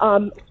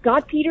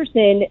 Scott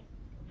Peterson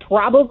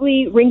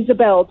probably rings a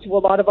bell to a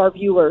lot of our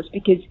viewers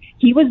because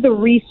he was the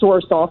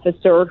resource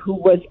officer who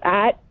was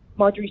at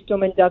Marjorie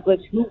Stoneman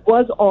Douglas, who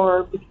was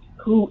armed,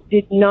 who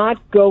did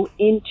not go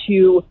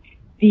into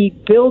the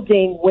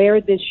building where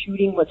this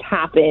shooting was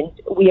happened.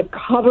 We have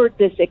covered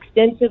this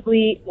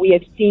extensively. We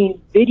have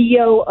seen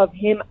video of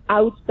him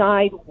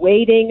outside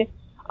waiting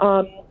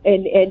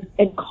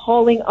and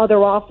calling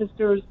other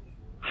officers.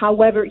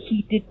 However,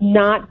 he did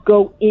not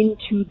go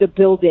into the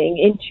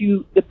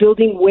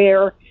building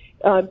where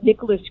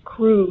Nicholas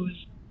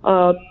Cruz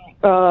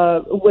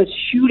was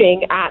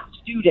shooting at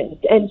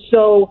students. And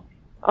so,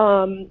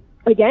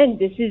 again,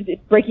 this is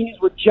breaking news.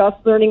 We're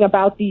just learning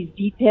about these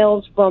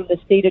details from the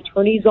state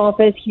attorney's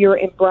office here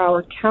in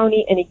Broward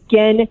County. And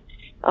again,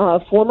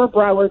 former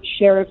Broward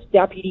Sheriff's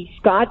Deputy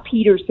Scott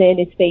Peterson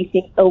is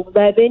facing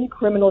 11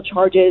 criminal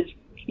charges,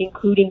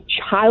 including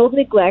child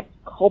neglect,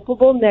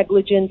 culpable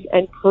negligence,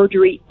 and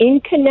perjury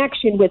in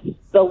connection with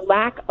the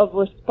lack of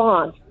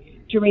response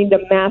during the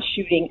mass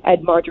shooting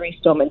at Marjorie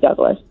Stoneman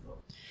Douglas.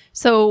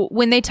 So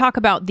when they talk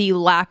about the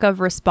lack of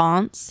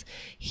response,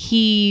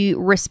 he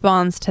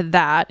responds to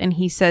that, and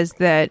he says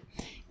that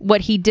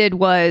what he did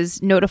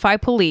was notify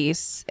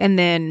police and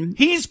then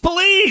he's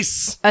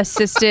police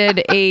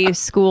assisted a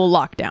school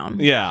lockdown.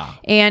 Yeah.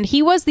 And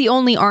he was the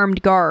only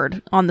armed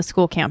guard on the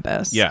school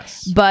campus.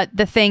 Yes. But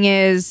the thing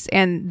is,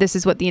 and this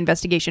is what the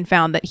investigation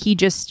found, that he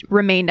just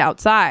remained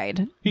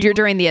outside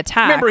during the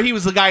attack. Remember, he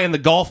was the guy in the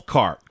golf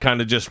cart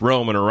kind of just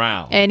roaming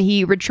around. And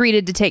he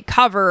retreated to take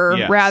cover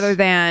Yes. rather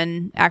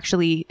than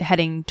actually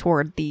heading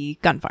toward the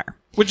gunfire.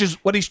 Which is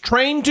what he's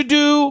trained to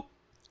do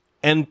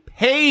and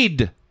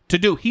paid to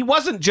do. He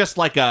wasn't just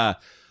like a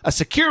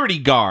security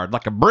guard,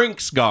 like a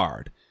Brinks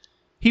guard.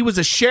 He was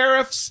a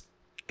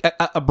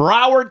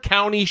Broward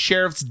County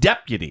Sheriff's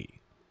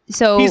deputy.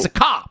 So he's a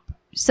cop.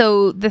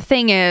 So the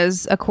thing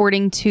is,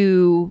 according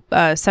to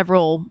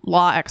several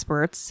law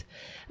experts,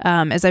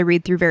 as I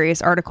read through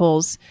various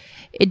articles,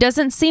 it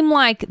doesn't seem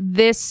like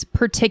this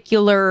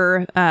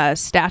particular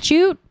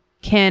statute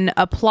can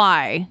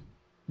apply.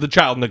 The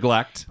child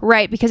neglect.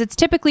 Right, because it's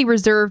typically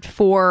reserved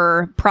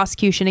for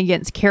prosecution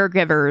against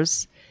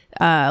caregivers,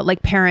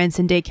 like parents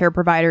and daycare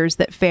providers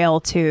that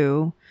fail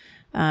to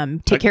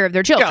take care of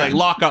their children. Yeah, like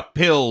lock up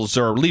pills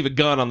or leave a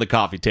gun on the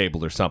coffee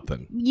table or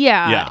something.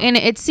 Yeah, and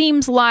it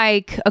seems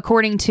like,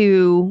 according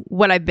to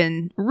what I've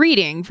been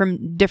reading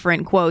from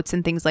different quotes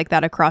and things like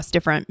that across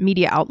different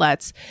media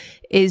outlets,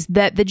 is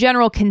that the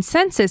general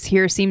consensus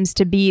here seems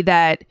to be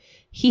that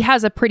he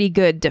has a pretty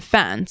good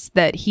defense,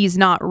 that he's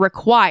not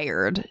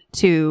required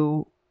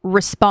to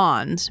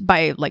respond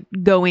by like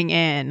going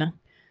in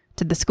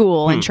to the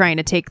school and trying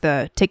to take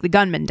the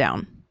gunman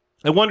down.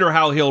 I wonder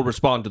how he'll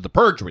respond to the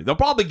perjury. They'll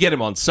probably get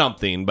him on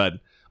something,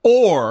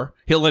 or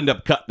he'll end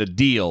up cutting a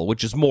deal,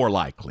 which is more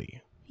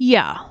likely.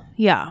 Yeah.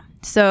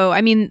 So,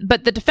 I mean,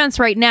 but the defense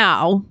right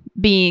now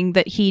being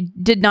that he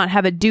did not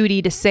have a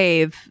duty to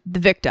save the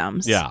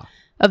victims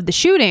of the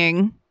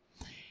shooting,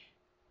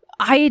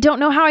 I don't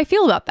know how I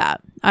feel about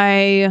that.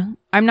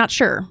 I'm not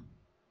sure.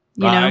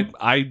 You know?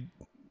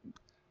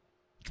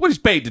 It's what he's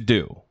paid to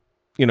do.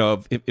 You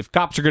know, if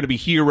cops are going to be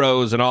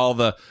heroes and all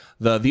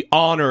the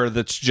honor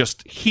that's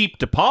just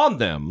heaped upon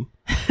them,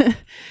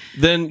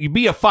 then you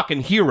be a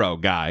fucking hero,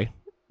 guy.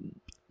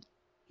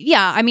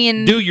 Yeah, I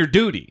mean... Do your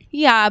duty.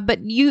 Yeah,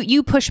 but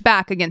you push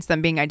back against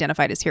them being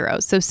identified as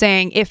heroes. So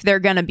saying if they're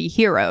going to be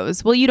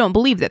heroes, well, you don't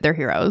believe that they're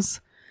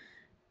heroes.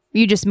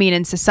 You just mean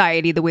in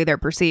society the way they're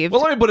perceived.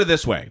 Well, let me put it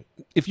this way.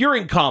 If you're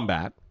in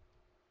combat,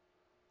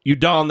 you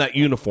don that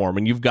uniform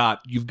and you've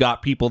got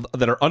people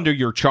that are under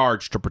your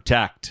charge to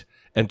protect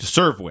and to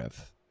serve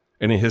with.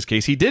 And in his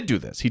case, he did do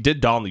this. He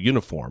did don the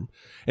uniform.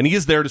 And he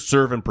is there to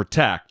serve and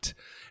protect.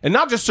 And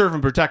not just serve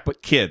and protect,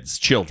 but kids,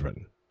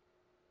 children.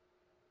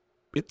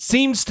 It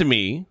seems to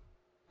me,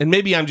 and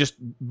maybe I'm just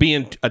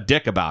being a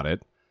dick about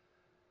it,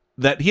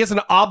 that he has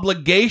an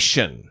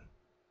obligation.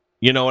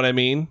 You know what I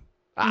mean?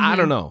 I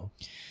don't know.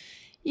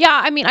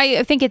 Yeah, I mean,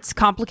 I think it's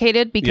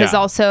complicated because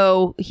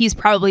also he's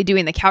probably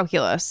doing the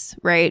calculus,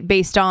 right?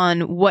 Based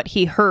on what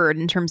he heard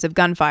in terms of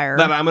gunfire.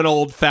 That I'm an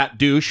old fat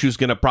douche who's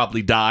going to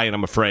probably die and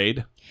I'm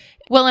afraid.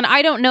 Well, and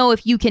I don't know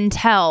if you can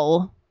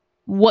tell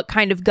what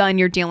kind of gun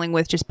you're dealing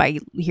with just by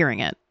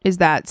hearing it. Is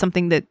that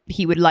something that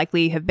he would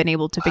likely have been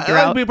able to figure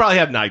out? We probably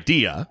had an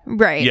idea.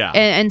 Right. Yeah.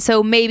 And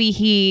so maybe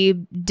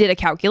he did a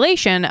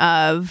calculation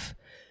of...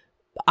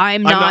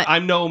 I'm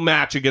no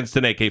match against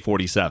an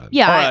AK-47.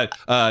 Yeah.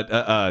 Or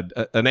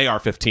an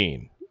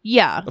AR-15.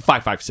 Yeah. A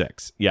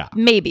 5.56. Yeah.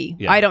 Maybe.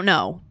 Yeah. I don't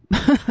know.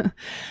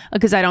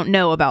 Because I don't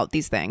know about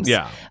these things.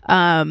 Yeah.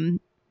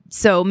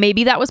 So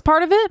maybe that was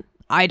part of it.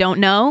 I don't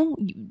know.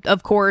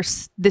 Of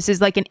course, this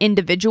is like an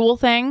individual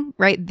thing,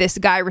 right? This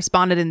guy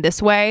responded in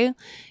this way.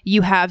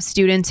 You have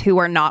students who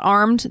are not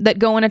armed that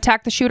go and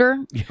attack the shooter.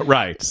 Yeah,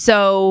 right.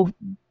 So...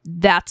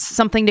 that's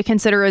something to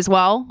consider as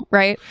well,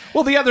 right?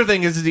 Well, the other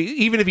thing is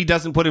even if he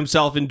doesn't put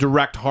himself in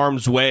direct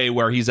harm's way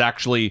where he's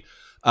actually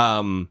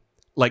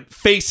like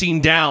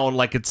facing down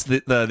like it's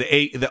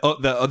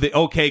the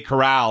OK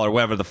Corral or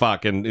whatever the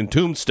fuck in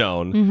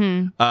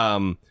Tombstone,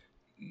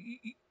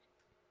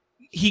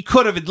 he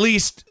could have at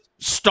least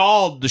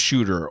stalled the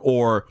shooter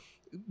or,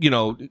 you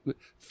know,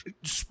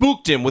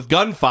 spooked him with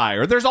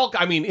gunfire. There's all,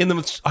 I mean, in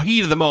the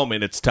heat of the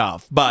moment, it's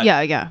tough, but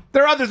yeah,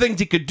 there are other things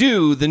he could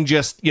do than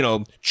just, you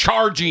know,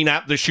 charging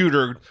at the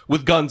shooter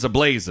with guns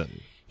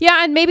ablazing.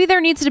 Yeah, and maybe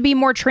there needs to be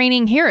more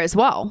training here as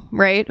well,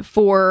 right?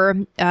 For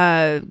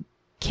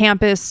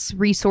campus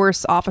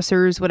resource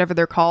officers, whatever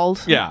they're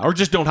called. Yeah, or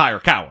just don't hire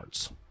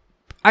cowards.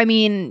 I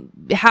mean,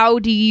 how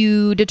do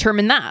you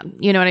determine that?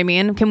 You know what I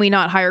mean? Can we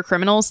not hire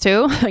criminals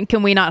too?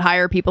 Can we not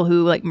hire people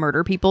who like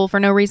murder people for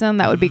no reason?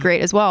 That would be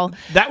great as well.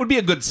 That would be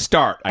a good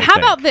start, I How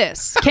think. about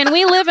this? Can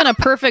we live in a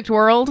perfect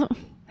world?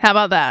 How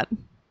about that?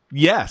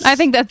 Yes. I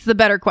think that's the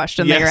better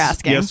question that you're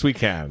asking. Yes, we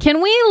can.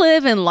 Can we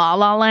live in La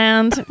La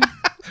Land?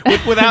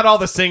 Without all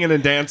the singing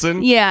and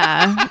dancing?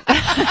 Yeah.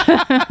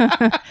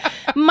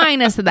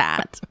 Minus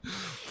that.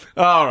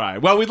 All right.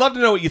 Well, we'd love to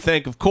know what you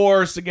think. Of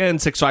course, again,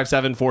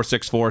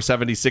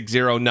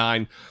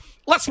 657-464-7609.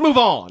 Let's move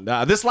on.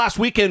 This last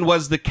weekend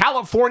was the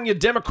California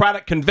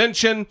Democratic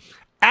Convention,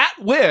 at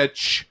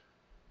which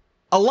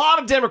a lot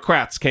of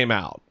Democrats came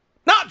out.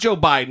 Not Joe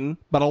Biden,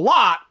 but a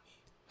lot.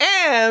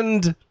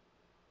 And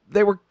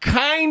they were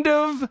kind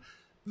of...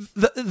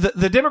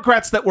 The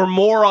Democrats that were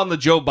more on the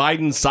Joe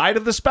Biden side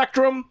of the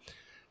spectrum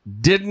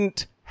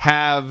didn't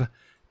have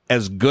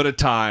as good a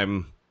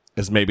time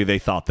as maybe they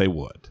thought they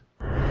would.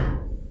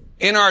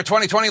 In our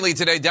 2020 lead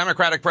today,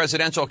 Democratic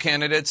presidential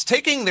candidates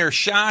taking their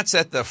shots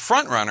at the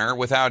frontrunner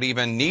without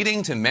even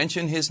needing to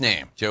mention his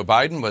name. Joe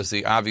Biden was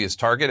the obvious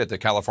target at the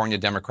California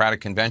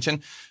Democratic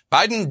Convention.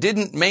 Biden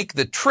didn't make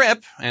the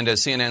trip, and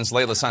as CNN's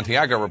Leila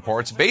Santiago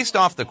reports, based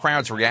off the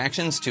crowd's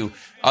reactions to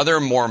other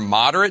more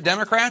moderate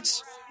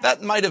Democrats,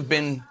 that might have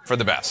been for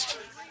the best.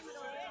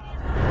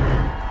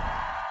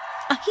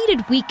 A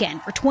heated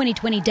weekend for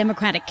 2020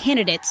 Democratic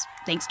candidates,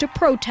 thanks to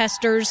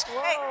protesters,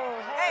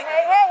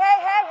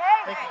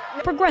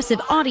 progressive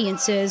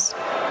audiences,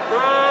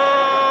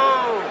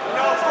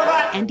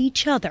 and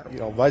each other.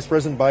 Vice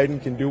President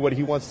Biden can do what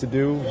he wants to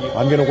do.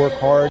 I'm going to work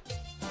hard.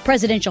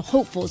 Presidential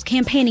hopefuls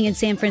campaigning in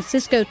San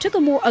Francisco took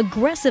a more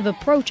aggressive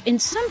approach in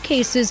some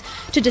cases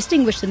to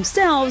distinguish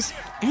themselves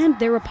and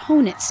their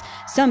opponents,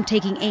 some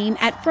taking aim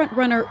at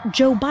frontrunner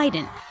Joe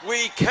Biden.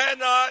 We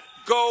cannot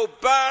go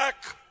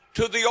back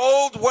to the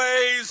old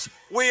ways.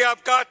 We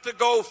have got to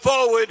go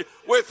forward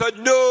with a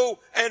new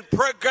and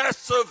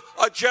progressive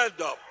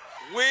agenda.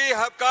 We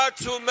have got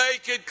to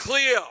make it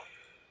clear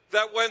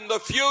that when the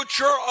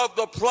future of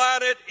the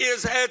planet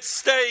is at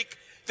stake,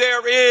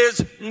 there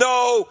is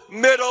no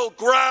middle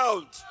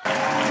ground.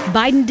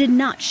 Biden did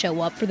not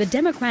show up for the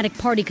Democratic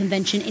Party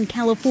convention in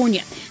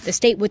California, the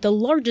state with the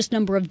largest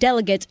number of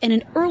delegates in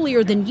an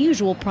earlier than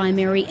usual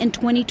primary in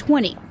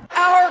 2020.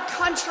 Our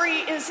country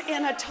is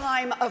in a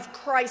time of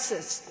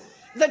crisis.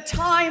 The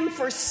time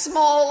for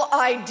small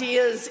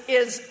ideas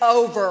is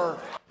over.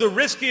 The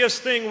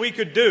riskiest thing we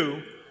could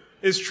do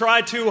is try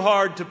too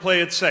hard to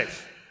play it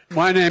safe.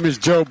 My name is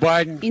Joe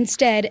Biden.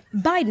 Instead,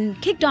 Biden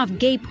kicked off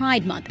Gay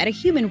Pride Month at a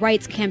human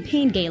rights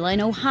campaign gala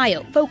in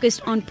Ohio,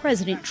 focused on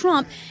President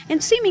Trump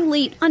and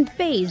seemingly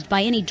unfazed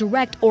by any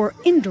direct or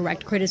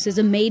indirect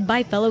criticism made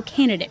by fellow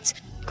candidates.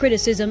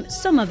 Criticism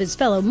some of his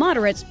fellow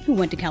moderates who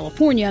went to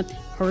California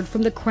heard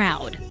from the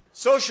crowd.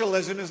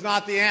 Socialism is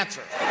not the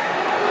answer.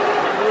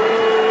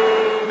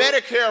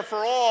 Medicare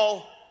for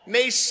all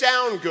may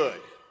sound good,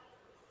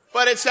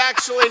 but it's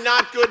actually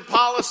not good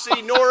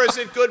policy, nor is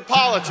it good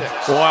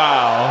politics.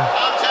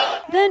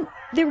 Wow. Then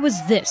there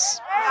was this.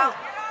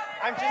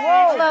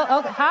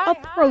 A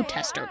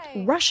protester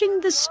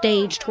rushing the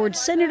stage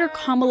towards Senator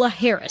Kamala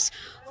Harris,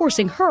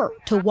 forcing her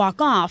to walk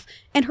off,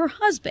 and her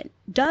husband,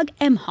 Doug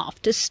Emhoff,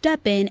 to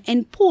step in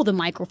and pull the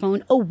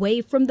microphone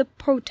away from the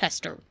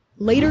protester.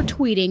 Later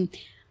tweeting,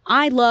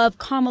 "I love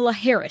Kamala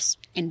Harris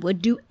and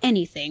would do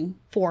anything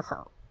for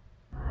her."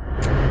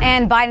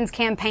 And Biden's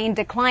campaign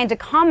declined to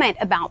comment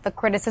about the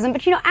criticism.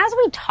 But, as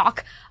we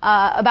talk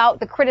about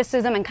the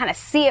criticism and kind of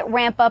see it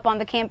ramp up on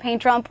the campaign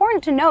trail,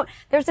 important to note,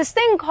 there's this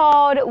thing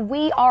called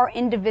We Are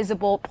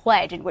Indivisible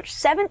Pledge, in which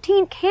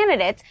 17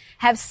 candidates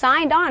have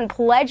signed on,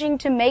 pledging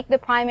to make the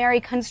primary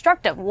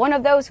constructive. One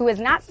of those who has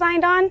not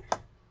signed on,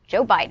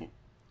 Joe Biden.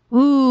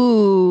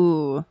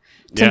 Ooh.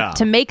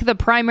 To make the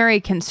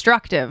primary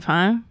constructive,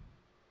 huh?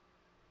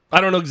 I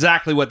don't know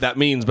exactly what that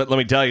means, but let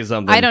me tell you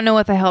something. I don't know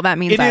what the hell that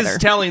means either. It is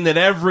telling that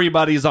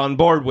everybody's on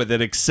board with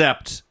it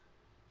except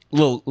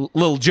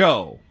Lil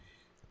Joe.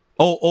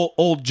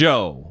 Old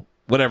Joe.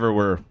 Whatever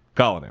we're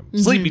calling him. Mm-hmm.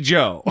 Sleepy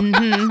Joe.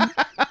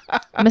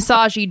 Mm-hmm.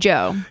 Massagey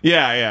Joe.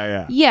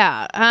 Yeah.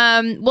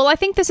 Yeah. Well, I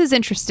think this is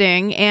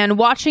interesting. And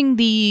watching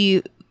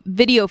the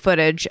video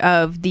footage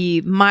of the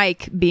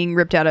mic being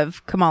ripped out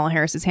of Kamala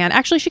Harris's hand.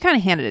 Actually, she kind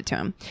of handed it to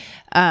him.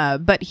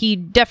 But he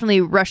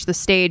definitely rushed the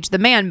stage. The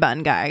man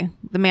bun guy.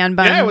 The man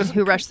bun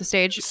who rushed the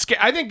stage.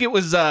 I think it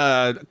was,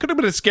 could have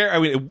been a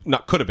scary,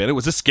 not could have been, it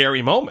was a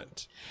scary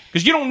moment.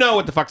 Because you don't know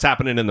what the fuck's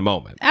happening in the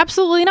moment.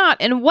 Absolutely not.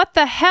 And what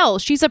the hell?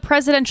 She's a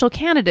presidential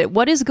candidate.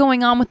 What is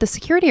going on with the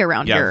security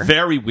around here? Yeah,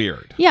 very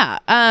weird. Yeah.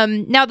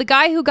 Now, the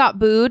guy who got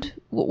booed,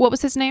 what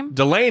was his name?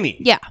 Delaney.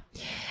 Yeah.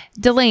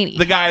 Delaney.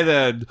 The guy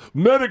that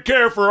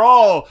Medicare for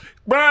all,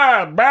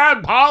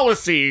 bad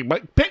policy.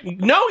 But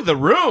know the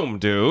room,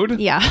 dude.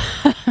 Yeah.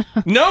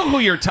 Know who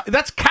you're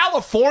that's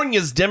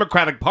California's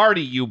Democratic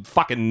Party, you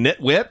fucking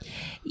nitwit.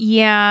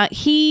 Yeah,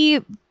 he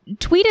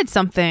tweeted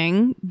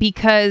something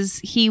because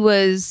he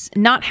was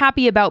not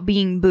happy about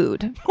being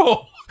booed.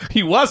 Oh,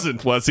 he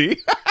wasn't, was he?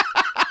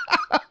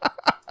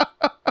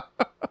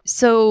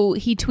 So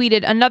he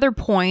tweeted, another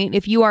point,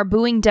 if you are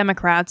booing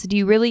Democrats, do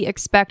you really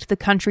expect the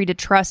country to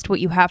trust what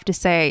you have to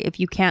say if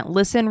you can't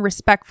listen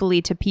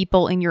respectfully to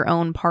people in your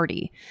own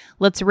party?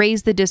 Let's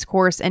raise the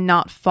discourse and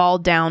not fall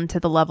down to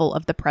the level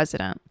of the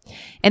president.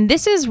 And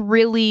this is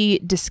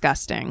really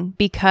disgusting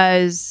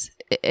because,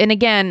 and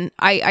again,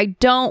 I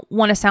don't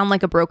want to sound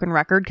like a broken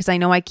record because I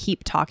know I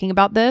keep talking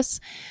about this,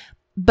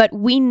 but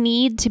we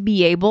need to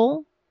be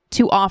able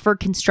to offer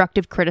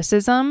constructive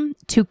criticism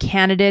to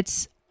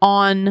candidates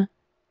on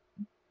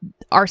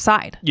our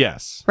side.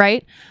 Yes.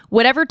 Right?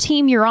 Whatever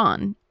team you're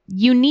on,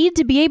 you need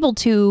to be able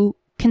to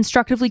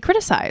constructively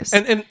criticize.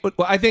 And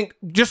I think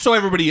just so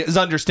everybody is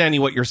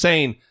understanding what you're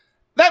saying,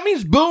 that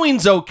means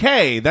booing's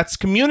okay. That's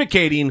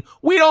communicating,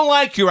 we don't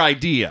like your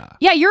idea.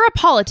 Yeah, you're a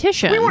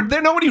politician.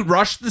 Nobody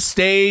rushed the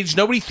stage.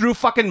 Nobody threw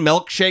fucking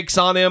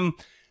milkshakes on him.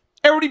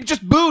 Everybody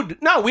just booed.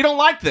 No, we don't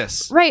like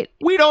this. Right.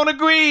 We don't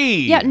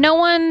agree. Yeah, no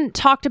one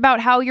talked about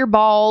how you're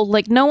bald.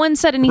 Like, no one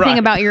said anything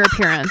about your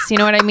appearance. You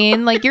know what I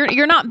mean? Like,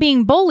 you're not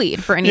being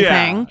bullied for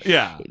anything.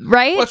 Yeah.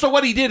 Right? Well, so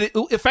what he did,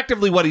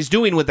 effectively what he's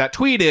doing with that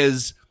tweet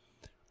is,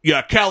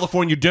 yeah,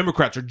 California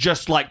Democrats are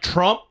just like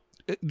Trump,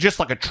 just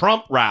like a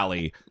Trump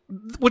rally,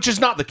 which is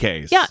not the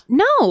case. Yeah,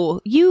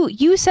 no.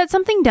 You said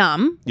something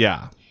dumb.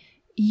 Yeah.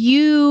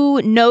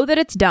 You know that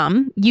it's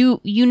dumb.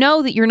 You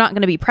know that you're not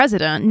going to be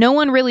president. No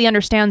one really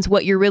understands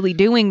what you're really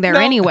doing there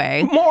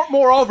anyway.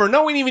 Moreover,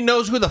 no one even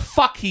knows who the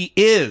fuck he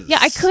is. Yeah,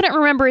 I couldn't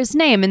remember his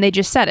name, and they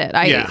just said it.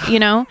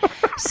 Yeah.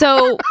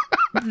 So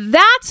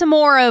that's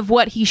more of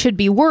what he should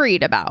be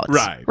worried about.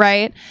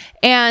 Right?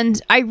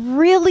 And I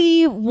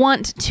really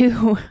want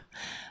to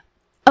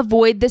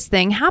avoid this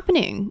thing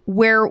happening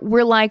where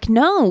we're like,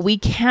 no, we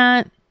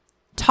can't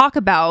talk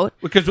about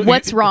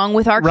what's wrong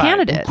with our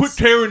candidates. Quit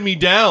tearing me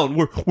down.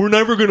 We're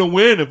never going to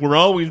win if we're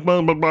always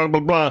blah blah blah blah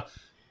blah.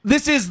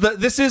 This is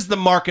the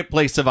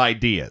marketplace of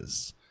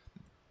ideas.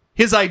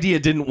 His idea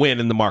didn't win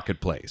in the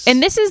marketplace.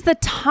 And this is the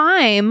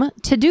time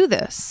to do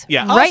this.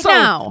 Yeah. Right also,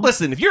 now.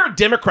 Listen, if you're a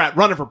Democrat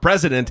running for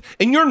president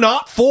and you're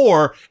not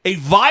for a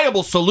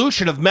viable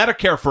solution of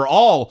Medicare for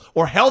all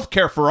or health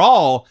care for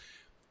all,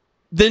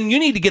 then you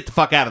need to get the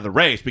fuck out of the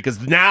race,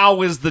 because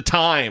now is the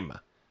time.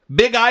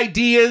 Big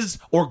ideas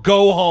or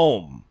go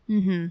home.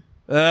 Mm-hmm.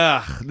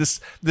 Ugh,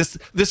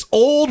 this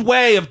old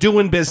way of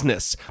doing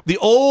business, the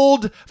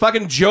old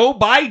fucking Joe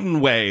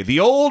Biden way, the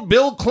old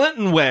Bill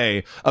Clinton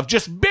way of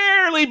just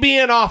barely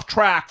being off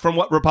track from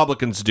what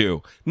Republicans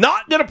do,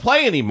 not gonna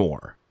play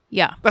anymore.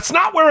 Yeah. That's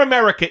not where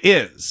America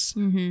is.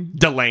 Mm-hmm.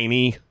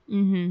 Delaney.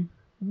 Mm-hmm.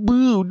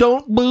 Boo,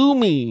 don't boo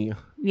me.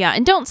 Yeah,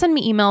 and don't send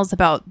me emails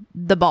about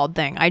the bald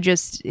thing.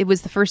 It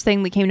was the first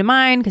thing that came to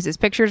mind because his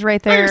picture's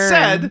right there. Like I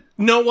said,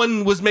 no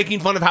one was making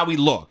fun of how he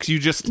looks. You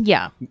just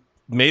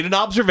made an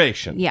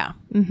observation. Yeah.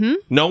 Mm-hmm.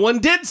 No one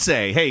did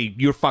say, hey,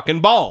 you're fucking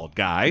bald,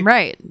 guy.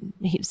 Right.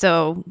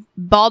 So,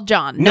 bald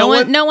John. No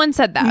one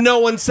said that. No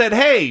one said,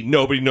 hey,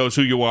 nobody knows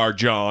who you are,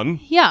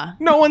 John. Yeah.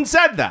 No one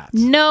said that.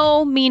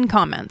 No mean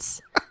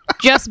comments.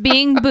 Just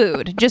being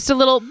booed. Just a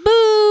little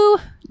boo,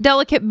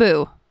 delicate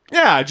boo.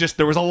 Yeah,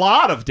 there was a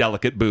lot of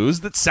delicate boos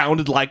that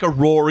sounded like a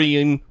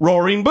roaring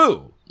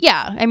boo.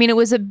 Yeah, I mean, it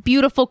was a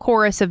beautiful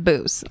chorus of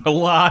boos. A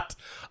lot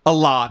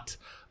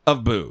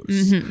of boos.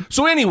 Mm-hmm.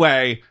 So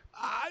anyway,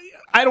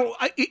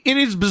 it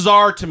is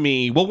bizarre to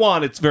me. Well,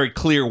 one, it's very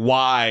clear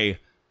why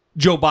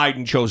Joe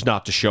Biden chose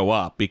not to show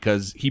up,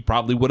 because he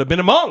probably would have been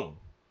among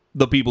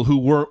the people who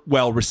weren't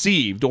well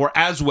received, or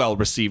as well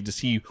received as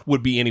he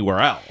would be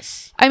anywhere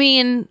else. I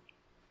mean,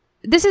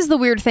 this is the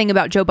weird thing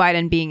about Joe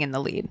Biden being in the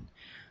lead.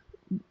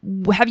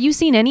 Have you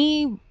seen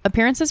any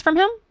appearances from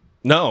him?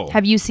 No.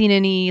 Have you seen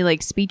any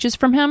speeches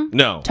from him?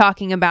 No.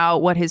 Talking about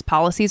what his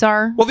policies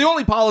are? Well, the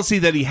only policy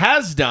that he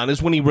has done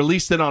is when he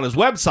released it on his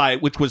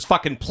website, which was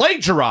fucking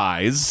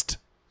plagiarized.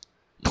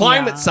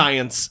 Climate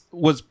science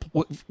was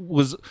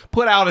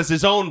put out as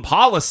his own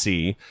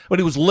policy, but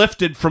it was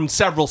lifted from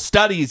several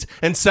studies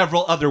and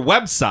several other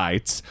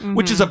websites,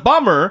 which is a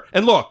bummer.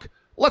 And look,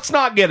 let's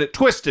not get it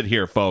twisted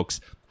here,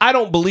 folks. I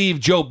don't believe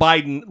Joe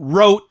Biden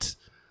wrote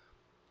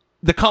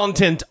the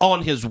content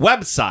on his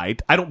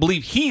website. I don't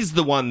believe he's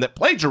the one that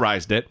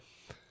plagiarized it.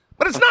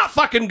 But it's not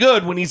fucking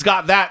good when he's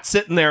got that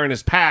sitting there in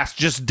his past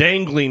just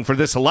dangling for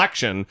this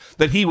election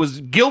that he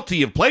was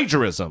guilty of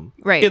plagiarism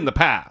in the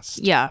past.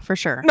 Yeah, for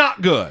sure.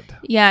 Not good.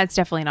 Yeah, it's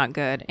definitely not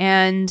good.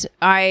 And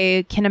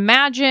I can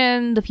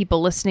imagine the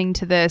people listening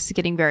to this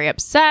getting very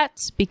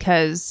upset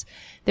because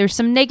there's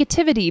some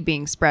negativity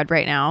being spread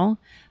right now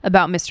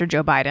about Mr.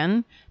 Joe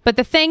Biden. But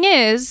the thing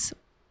is,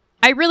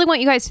 I really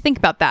want you guys to think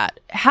about that.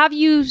 Have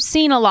you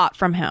seen a lot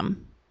from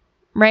him?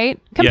 Right?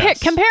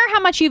 Compare how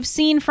much you've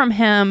seen from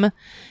him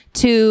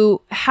to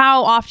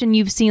how often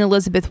you've seen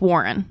Elizabeth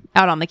Warren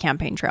out on the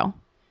campaign trail.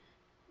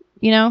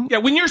 You know? Yeah,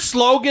 when your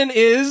slogan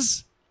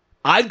is,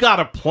 I've got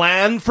a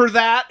plan for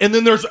that, and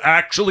then there's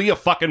actually a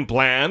fucking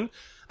plan,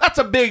 that's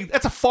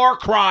a far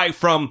cry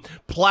from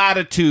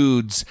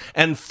platitudes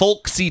and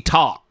folksy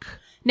talk.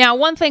 Now,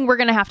 one thing we're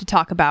going to have to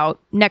talk about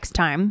next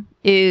time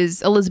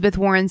is Elizabeth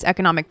Warren's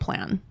economic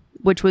plan,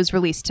 which was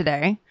released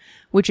today,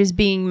 which is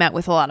being met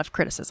with a lot of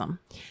criticism.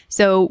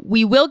 So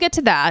we will get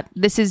to that.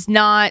 This is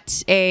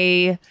not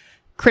a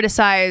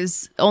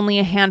criticize only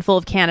a handful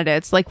of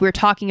candidates like we're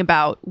talking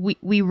about.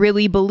 We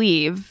really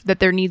believe that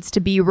there needs to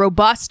be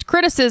robust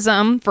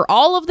criticism for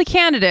all of the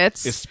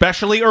candidates.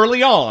 Especially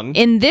early on.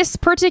 In this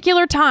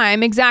particular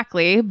time,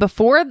 exactly,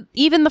 before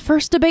even the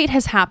first debate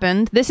has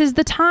happened, this is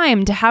the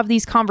time to have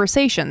these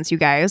conversations, you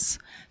guys.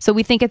 So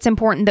we think it's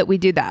important that we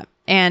do that.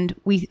 And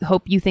we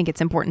hope you think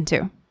it's important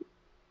too.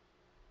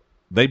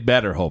 They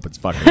better hope it's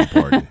fucking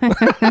important.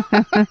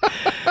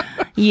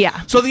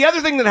 Yeah. So the other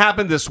thing that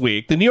happened this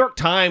week, the New York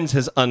Times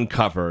has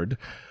uncovered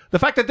the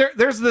fact that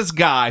there's this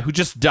guy who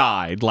just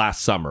died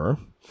last summer,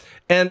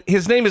 and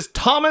his name is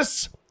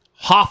Thomas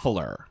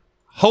Hofeller.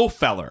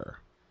 Hofeller.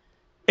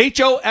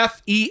 Hofeller.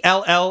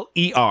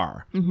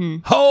 Mm-hmm.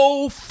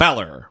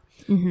 Hofeller.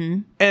 Mm-hmm.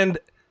 And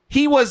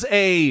he was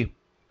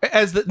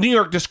as the New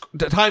York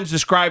Times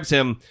describes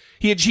him,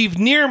 he achieved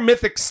near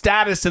mythic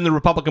status in the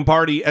Republican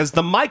Party as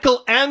the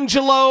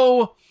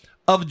Michelangelo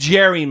of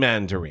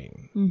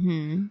gerrymandering.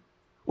 Mm-hmm.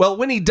 Well,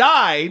 when he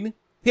died,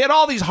 he had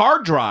all these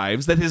hard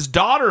drives that his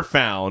daughter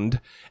found.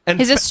 And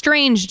his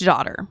estranged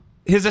daughter.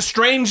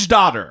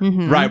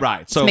 Mm-hmm.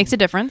 Right. So this makes a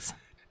difference.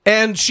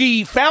 And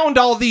she found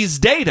all these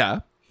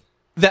data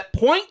that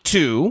point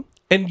to,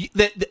 and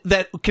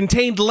that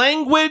contained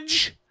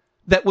language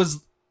that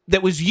was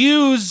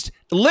used,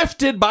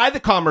 lifted by the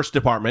Commerce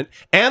Department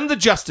and the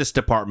Justice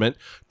Department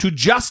to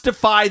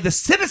justify the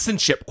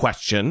citizenship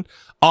question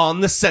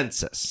on the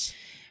census.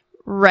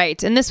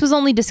 Right. And this was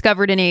only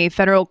discovered in a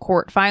federal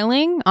court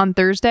filing on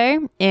Thursday.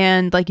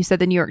 And like you said,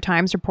 the New York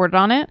Times reported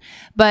on it.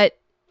 But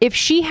if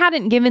she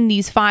hadn't given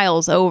these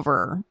files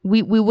over,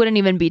 we wouldn't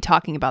even be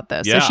talking about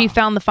this. Yeah. So she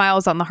found the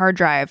files on the hard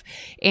drive,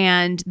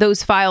 and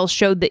those files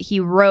showed that he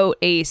wrote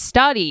a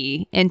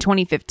study in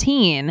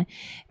 2015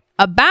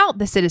 about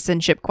the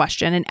citizenship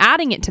question and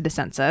adding it to the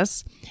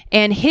census.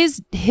 And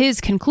his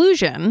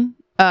conclusion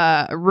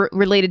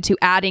related to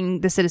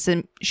adding the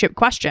citizenship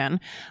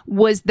question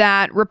was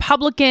that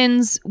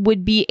Republicans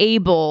would be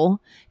able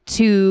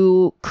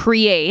to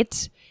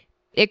create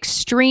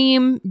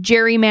extreme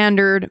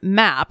gerrymandered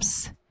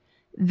maps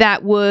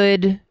that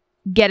would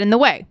get in the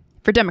way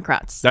for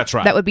Democrats. That's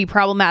right. That would be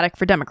problematic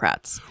for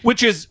Democrats.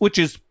 Which is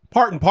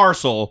part and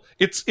parcel.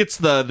 It's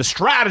the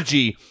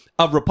strategy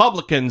of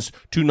Republicans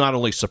to not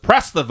only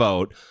suppress the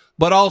vote,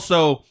 but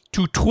also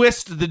to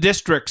twist the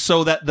districts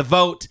so that the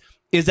vote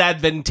is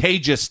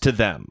advantageous to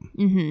them.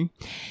 Mm-hmm.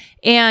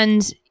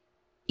 And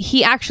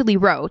he actually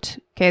wrote,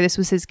 okay, this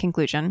was his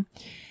conclusion,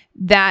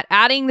 that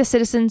adding the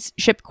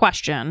citizenship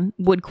question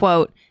would,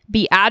 quote,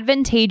 be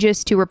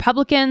advantageous to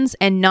Republicans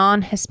and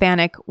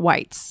non-Hispanic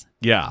whites.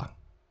 Yeah.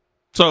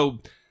 So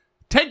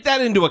take that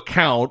into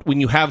account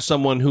when you have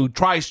someone who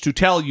tries to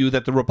tell you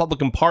that the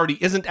Republican Party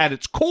isn't at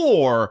its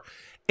core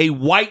a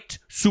white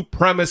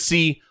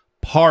supremacy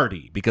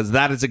party, because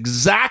that is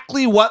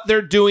exactly what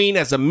they're doing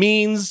as a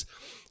means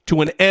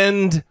to an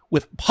end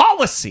with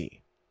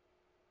policy.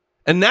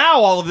 And now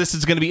all of this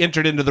is going to be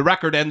entered into the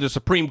record, and the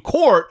Supreme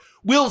Court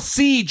will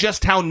see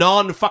just how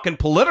non-fucking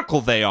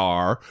political they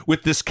are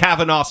with this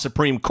Kavanaugh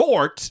Supreme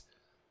Court,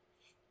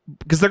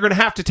 because they're going to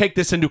have to take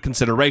this into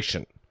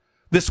consideration.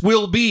 This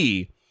will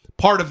be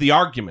part of the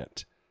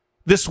argument.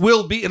 This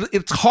will be,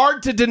 it's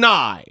hard to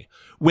deny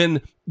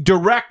when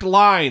direct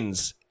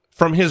lines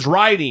from his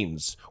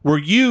writings were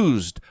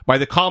used by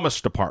the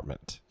Commerce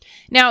Department.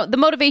 Now, the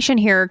motivation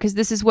here, because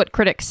this is what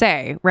critics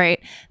say, right,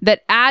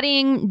 that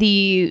adding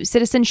the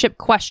citizenship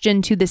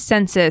question to the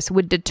census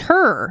would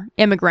deter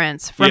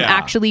immigrants from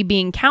actually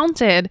being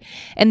counted,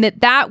 and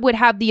that would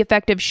have the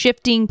effect of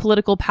shifting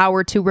political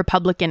power to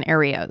Republican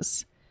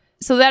areas.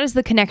 So that is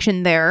the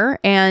connection there,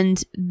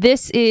 and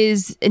this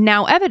is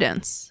now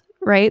evidence,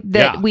 right,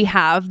 that we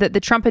have that the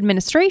Trump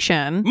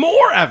administration...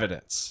 More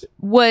evidence!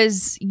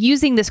 ...was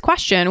using this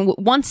question,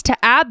 wants to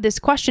add this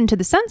question to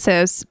the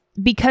census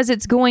because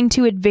it's going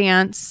to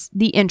advance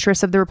the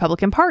interests of the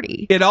Republican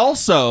Party. It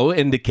also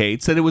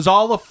indicates that it was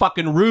all a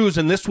fucking ruse,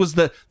 and this was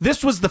the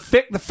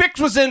fix. The fix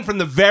was in from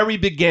the very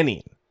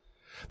beginning.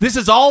 This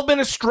has all been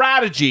a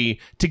strategy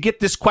to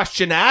get this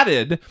question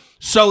added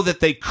so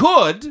that they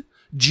could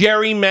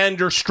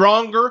gerrymander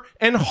stronger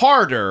and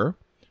harder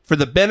for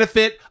the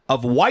benefit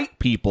of white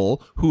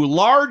people who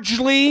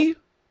largely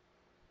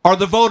are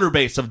the voter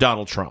base of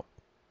Donald Trump.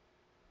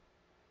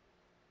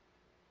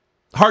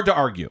 Hard to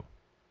argue.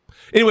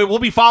 Anyway, we'll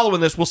be following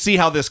this. We'll see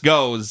how this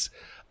goes.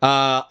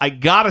 I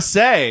gotta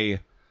say,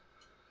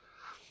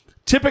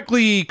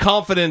 typically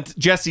confident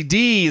Jesse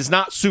D is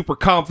not super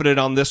confident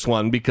on this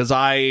one because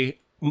I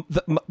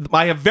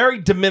have very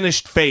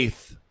diminished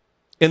faith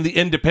in the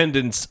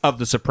independence of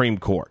the Supreme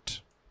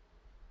Court.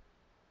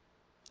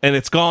 And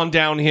it's gone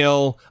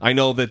downhill. I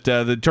know that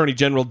the Attorney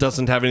General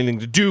doesn't have anything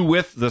to do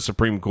with the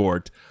Supreme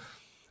Court.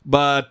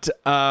 But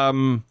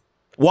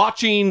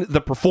watching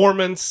the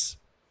performance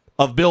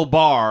of Bill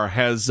Barr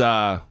has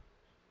been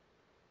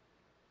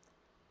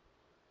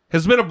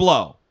a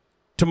blow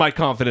to my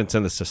confidence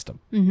in the system.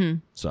 Mm-hmm.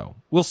 So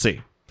we'll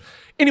see.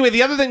 Anyway,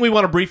 the other thing we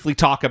want to briefly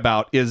talk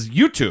about is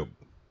YouTube.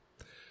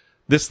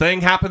 This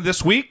thing happened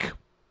this week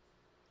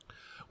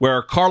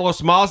where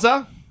Carlos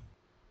Maza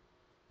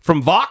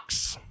from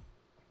Vox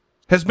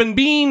has been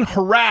being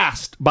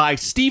harassed by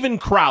Steven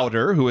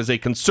Crowder, who is a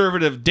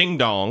conservative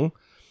ding-dong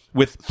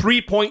with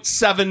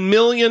 3.7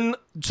 million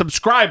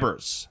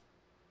subscribers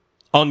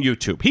on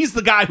YouTube. He's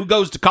the guy who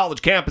goes to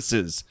college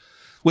campuses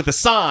with a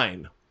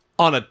sign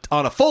on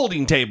a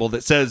folding table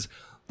that says,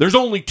 "There's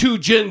only two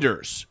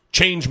genders.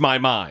 Change my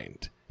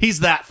mind."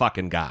 He's that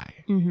fucking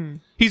guy. Mm-hmm.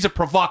 He's a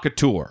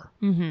provocateur.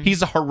 Mm-hmm.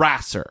 He's a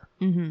harasser.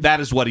 Mm-hmm. That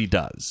is what he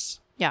does.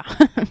 Yeah.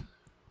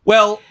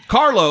 Well,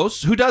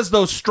 Carlos, who does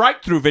those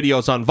strike-through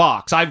videos on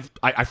Vox, I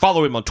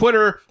follow him on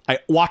Twitter. I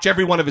watch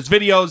every one of his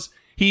videos.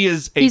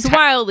 He's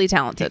wildly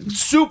talented.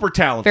 Super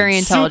talented. Very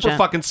intelligent. Super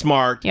fucking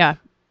smart. Yeah.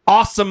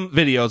 Awesome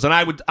videos, and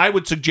I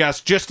would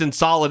suggest, just in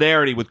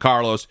solidarity with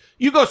Carlos,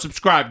 you go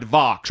subscribe to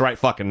Vox right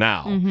fucking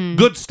now.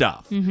 Good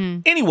stuff.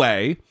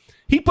 Anyway,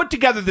 he put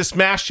together this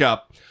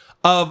mashup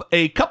of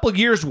a couple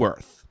years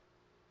worth,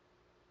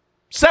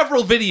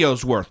 several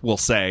videos worth, we'll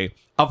say,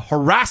 of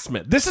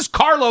harassment. This is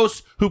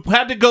Carlos who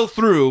had to go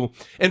through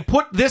and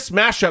put this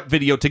mashup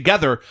video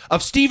together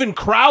of Steven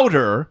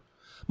Crowder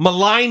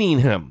maligning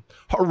him,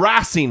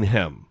 harassing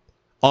him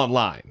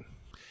online.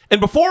 And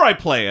before I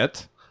play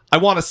it, I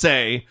want to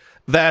say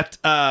that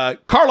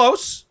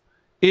Carlos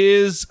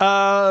is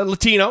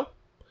Latino.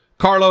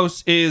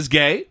 Carlos is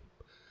gay.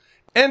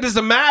 And as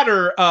a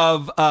matter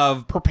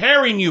of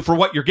preparing you for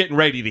what you're getting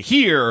ready to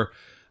hear,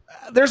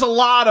 there's a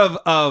lot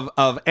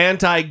of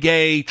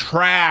anti-gay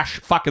trash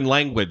fucking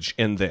language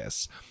in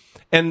this.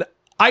 And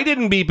I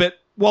didn't beep it.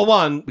 Well,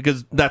 one,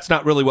 because that's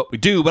not really what we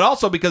do, but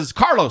also because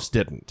Carlos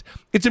didn't.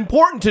 It's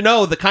important to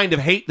know the kind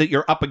of hate that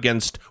you're up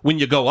against when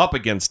you go up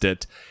against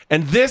it.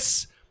 And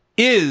this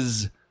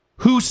is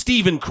who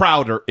Steven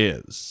Crowder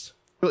is.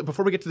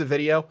 Before we get to the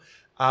video,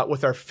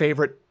 with our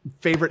favorite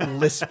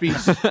lispy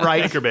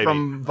sprite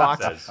from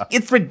Vox.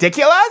 It's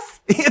ridiculous.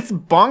 It's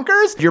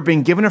bonkers. You're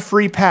being given a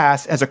free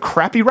pass as a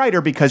crappy writer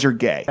because you're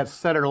gay. That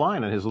center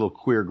line on his little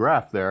queer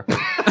graph there.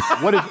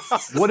 What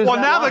is well, that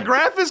now line? the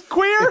graph is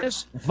queer?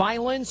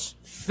 Violence,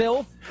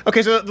 filth.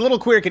 Okay, so the little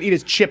queer can eat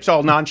his chips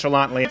all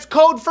nonchalantly. It's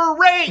code for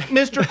rape,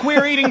 Mr.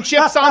 Queer eating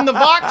chips on the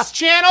Vox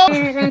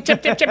channel.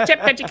 Chip, chip, chip, chip,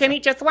 but you can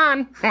eat just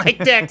one.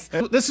 Like dicks.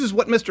 This is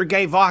what Mr.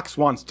 Gay Vox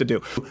wants to do.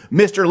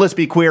 Mr.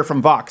 Lispy Queer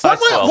from Vox.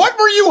 What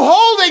were you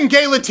holding,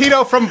 Gay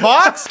Latino from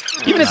Vox?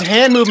 Even his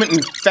hand movement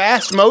in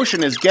fast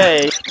motion is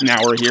gay.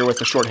 Now we're here with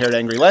the short-haired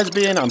angry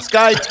lesbian on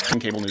Skype. And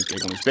cable news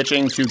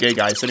bitching. Two gay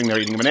guys sitting there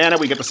eating a banana.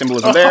 We get the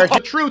symbolism there. The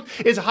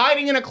truth is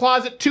hiding in a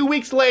closet 2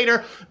 weeks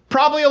later,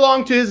 probably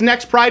along to his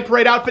next Pride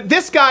Parade outfit.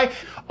 This guy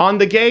on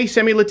the gay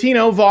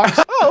semi-Latino Vox.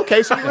 Oh,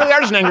 okay, so you really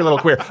are just an angry little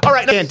queer. All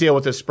right, I can't deal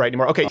with this Sprite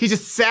anymore. Okay, he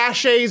just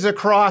sachets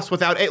across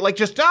without,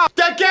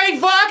 the gay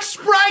Vox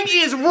Sprite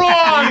is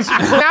wrong!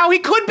 Now he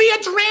could be a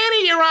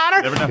tranny, Your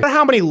Honor! Never know.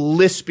 How many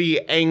lispy,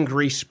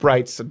 angry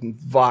Sprites and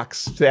Vox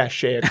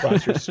sachet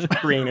across your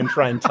screen and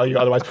try and tell you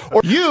otherwise?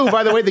 Or you,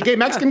 by the way, the gay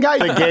Mexican guy,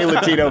 the gay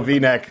Latino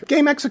V-neck.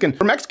 Gay Mexican.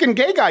 Or Mexican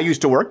gay guy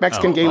used to work.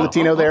 Mexican gay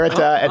Latino there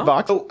at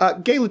Vox.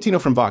 Gay Latino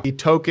from Vox. The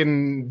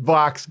token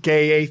Vox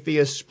gay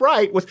atheist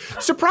Sprite with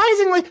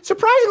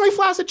surprisingly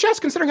flaccid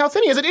chest, considering how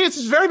thin he is. It is.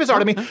 It's very bizarre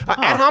to me.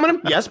 Ad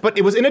hominem, yes, but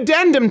it was an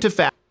addendum to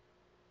fact.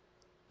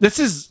 This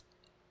is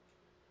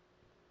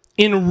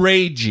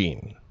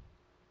enraging.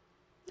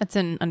 That's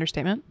an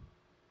understatement.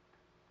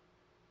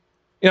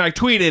 You know, I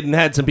tweeted and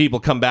had some people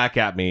come back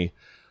at me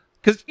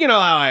because, you know,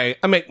 how I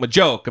make my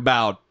joke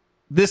about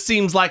this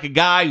seems like a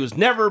guy who's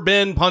never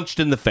been punched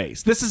in the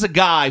face. This is a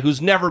guy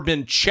who's never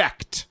been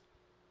checked,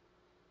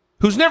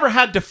 who's never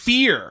had to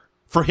fear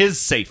for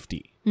his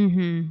safety.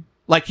 Mm-hmm.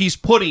 Like he's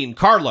putting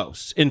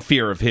Carlos in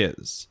fear of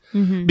his.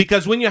 Mm-hmm.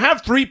 Because when you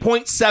have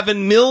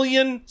 3.7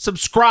 million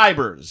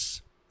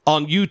subscribers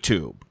on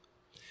YouTube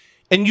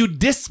and you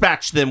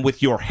dispatch them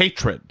with your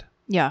hatred,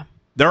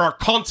 there are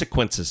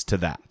consequences to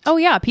that. Oh,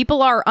 yeah.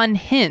 People are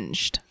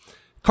unhinged.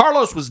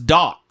 Carlos was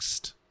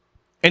doxxed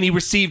and he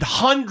received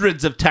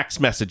hundreds of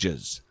text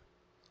messages.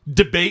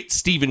 Debate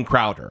Steven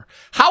Crowder.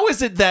 How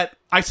is it that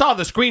I saw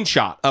the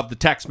screenshot of the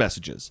text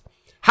messages?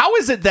 How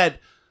is it that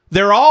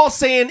they're all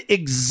saying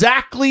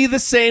exactly the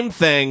same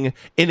thing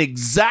in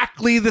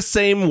exactly the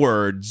same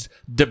words?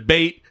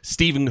 Debate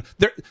Steven.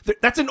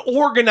 That's an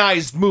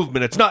organized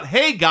movement. It's not,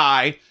 hey,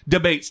 guy,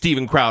 debate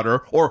Steven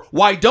Crowder, or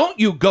why don't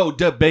you go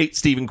debate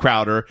Steven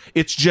Crowder?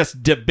 It's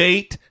just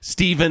debate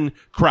Steven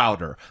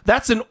Crowder.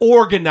 That's an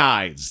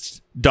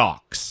organized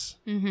dox.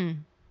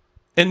 Mm-hmm.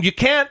 And you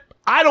can't,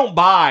 I don't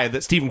buy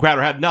that Steven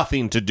Crowder had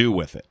nothing to do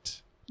with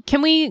it.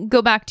 Can we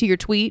go back to your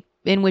tweet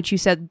in which you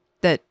said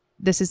that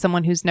this is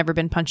someone who's never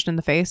been punched in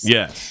the face?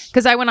 Yes.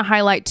 Because I want to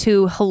highlight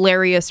two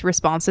hilarious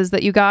responses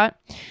that you got.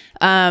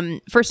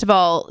 First of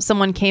all,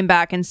 someone came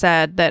back and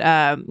said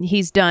that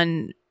he's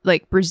done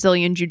like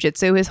Brazilian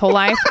jiu-jitsu his whole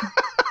life,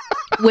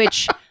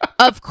 which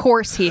of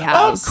course he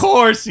has. Of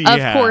course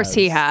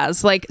he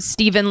has. Like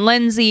Stephen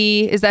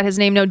Lindsay, is that his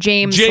name? No,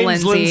 James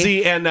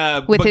Lindsay and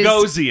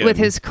Bogosian. With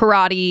his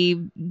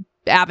karate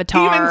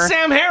avatar. Even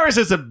Sam Harris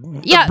is a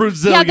Brazilian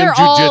jiu-jitsu guy. Yeah, they're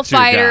all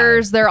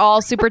fighters. Guy. They're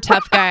all super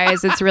tough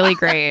guys. It's really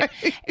great.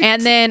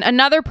 And then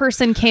another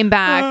person came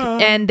back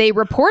and they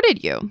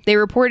reported you. They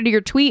reported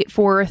your tweet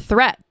for a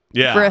threat.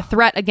 Yeah. For a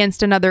threat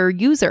against another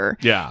user.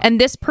 Yeah. And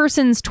this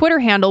person's Twitter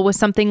handle was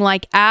something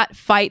like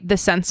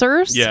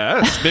 @FightTheCensors.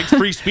 Yes, big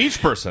free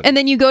speech person. And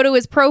then you go to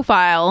his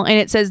profile and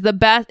it says the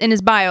best in his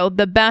bio,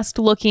 the best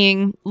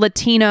looking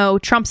Latino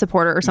Trump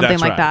supporter or something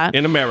like that.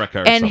 In America.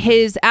 Or and something.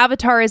 his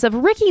avatar is of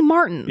Ricky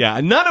Martin.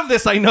 Yeah. None of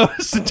this I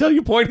noticed until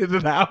you pointed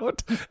it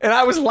out. And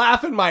I was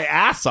laughing my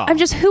ass off. I'm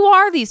just, who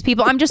are these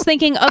people? I'm just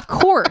thinking, of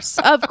course,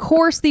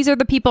 these are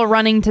the people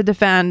running to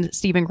defend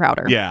Steven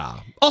Crowder. Yeah.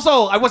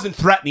 Also, I wasn't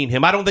threatening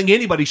him. I don't think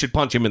anybody should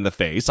punch him in the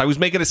face. I was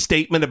making a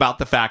statement about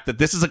the fact that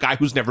this is a guy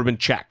who's never been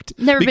checked.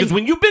 Because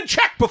when you've been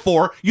checked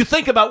before, you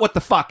think about what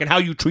the fuck and how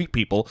you treat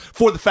people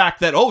for the fact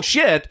that, oh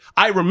shit,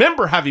 I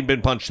remember having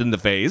been punched in the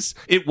face.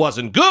 It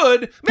wasn't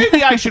good.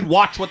 Maybe I should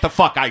watch what the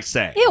fuck I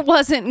say. It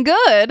wasn't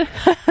good.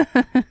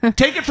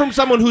 Take it from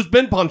someone who's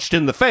been punched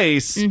in the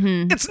face.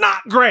 Mm-hmm. It's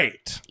not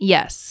great.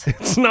 Yes.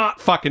 It's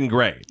not fucking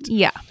great.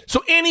 Yeah.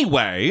 So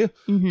anyway,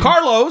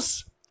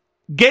 Carlos...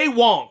 Gay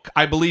Wonk,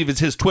 I believe, is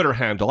his Twitter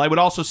handle. I would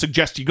also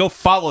suggest you go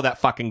follow that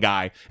fucking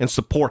guy and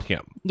support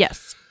him.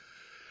 Yes.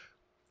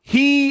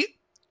 He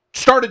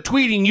started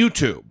tweeting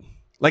YouTube.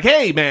 Like,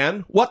 hey,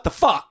 man, what the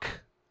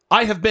fuck?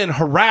 I have been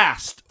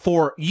harassed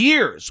for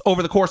years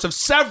over the course of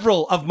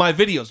several of my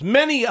videos,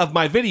 many of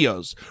my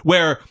videos,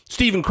 where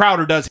Steven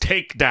Crowder does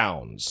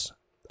takedowns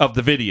of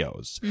the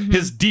videos.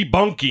 His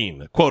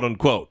debunking, quote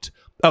unquote,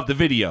 of the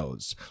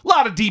videos. A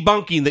lot of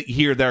debunking that you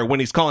hear there when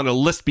he's calling a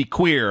lispy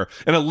queer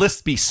and a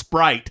lispy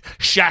sprite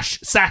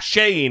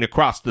sashaying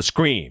across the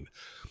screen.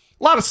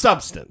 A lot of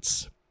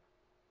substance.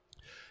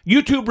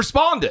 YouTube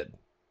responded,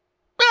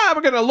 we're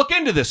going to look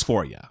into this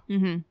for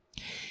you.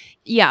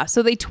 Yeah,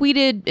 so they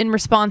tweeted in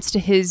response to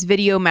his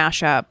video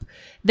mashup,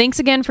 "Thanks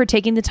again for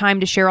taking the time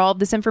to share all of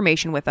this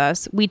information with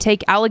us. We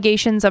take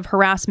allegations of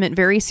harassment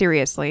very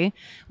seriously.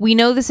 We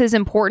know this is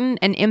important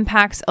and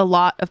impacts a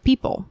lot of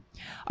people.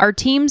 Our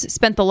teams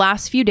spent the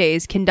last few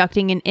days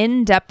conducting an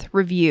in-depth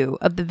review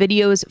of the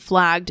videos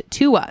flagged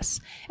to us.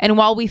 And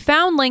while we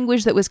found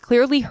language that was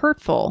clearly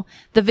hurtful,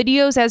 the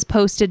videos as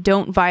posted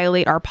don't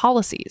violate our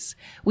policies.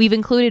 We've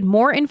included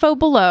more info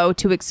below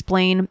to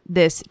explain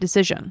this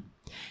decision.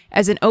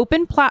 As an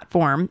open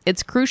platform,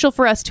 it's crucial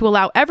for us to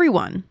allow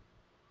everyone,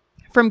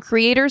 from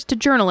creators to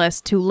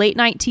journalists to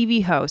late-night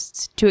TV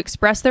hosts, to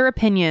express their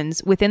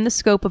opinions within the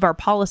scope of our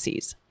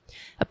policies.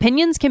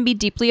 Opinions can be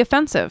deeply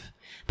offensive.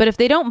 But if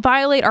they don't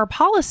violate our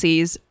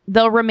policies,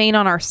 they'll remain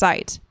on our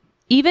site.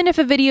 Even if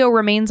a video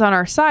remains on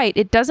our site,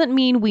 it doesn't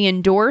mean we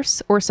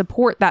endorse or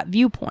support that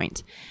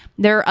viewpoint.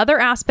 There are other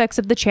aspects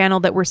of the channel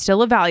that we're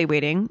still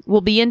evaluating.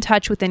 We'll be in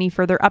touch with any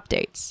further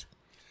updates."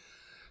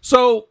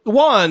 So,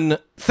 one,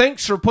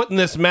 thanks for putting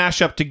this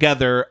mashup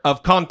together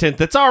of content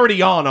that's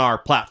already on our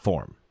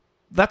platform.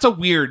 That's a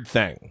weird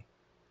thing.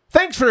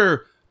 Thanks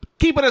for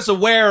keeping us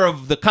aware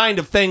of the kind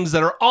of things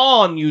that are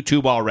on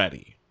YouTube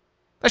already.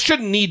 That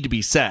shouldn't need to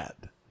be said.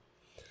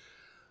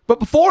 But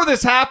before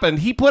this happened,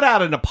 he put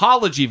out an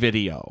apology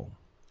video,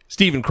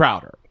 Steven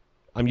Crowder.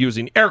 I'm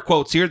using air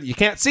quotes here that you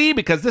can't see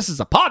because this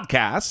is a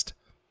podcast.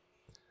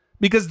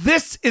 Because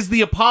this is the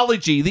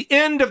apology, the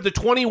end of the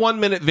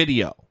 21-minute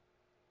video,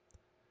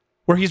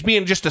 where he's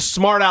being just a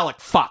smart aleck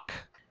fuck.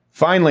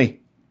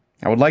 Finally,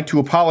 I would like to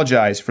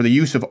apologize for the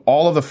use of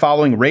all of the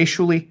following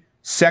racially,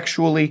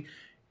 sexually,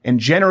 and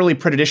generally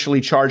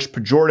prejudicially charged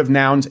pejorative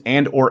nouns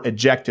and or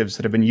adjectives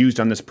that have been used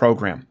on this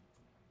program.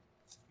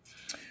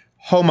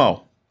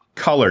 Homo,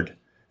 colored,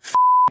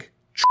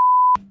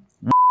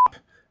 rap,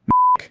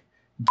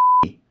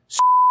 d,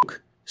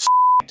 spook,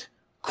 scat,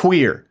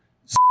 queer,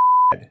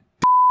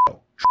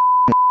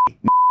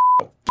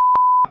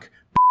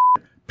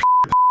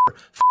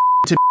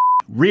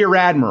 rear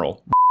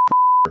admiral,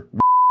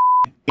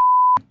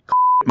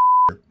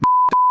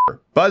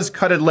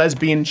 buzz-cutted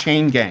lesbian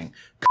chain gang,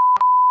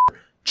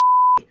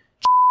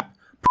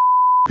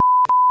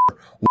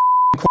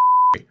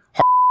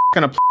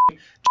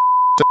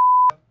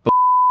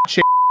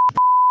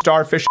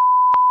 starfish,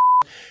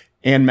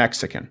 and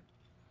Mexican.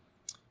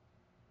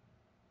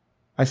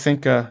 I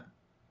think that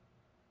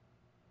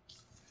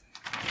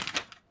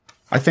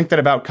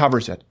about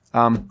covers it.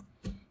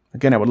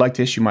 Again, I would like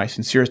to issue my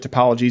sincerest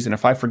apologies, and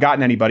if I've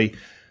forgotten anybody,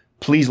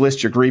 please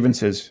list your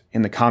grievances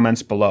in the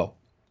comments below.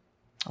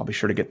 I'll be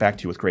sure to get back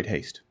to you with great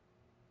haste.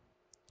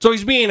 So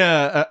he's being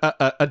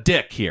a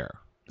dick here.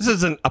 This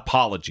is an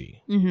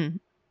apology.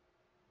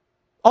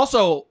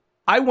 Also,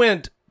 I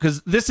went,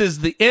 because this is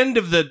the end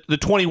of the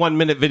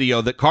 21-minute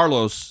video that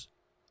Carlos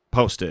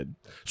posted.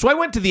 So I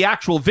went to the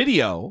actual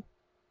video,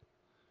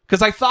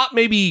 because I thought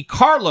maybe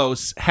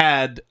Carlos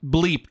had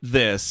bleeped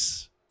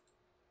this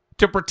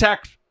to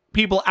protect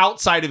people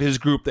outside of his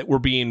group that were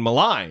being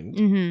maligned.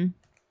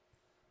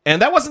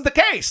 And that wasn't the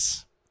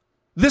case.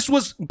 This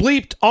was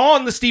bleeped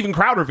on the Steven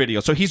Crowder video,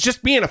 so he's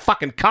just being a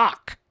fucking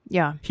cock.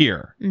 Yeah.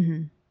 Here.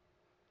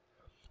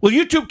 Well,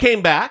 YouTube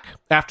came back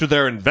after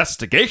their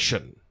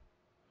investigation,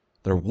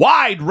 their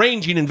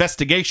wide-ranging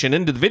investigation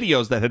into the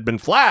videos that had been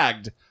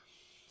flagged,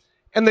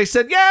 and they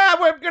said, yeah,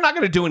 you're not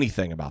going to do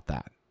anything about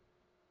that.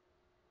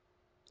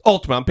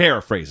 Ultimately, I'm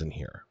paraphrasing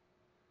here.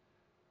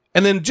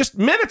 And then just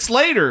minutes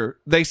later,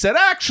 they said,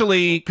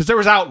 actually, because there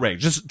was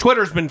outrage. This is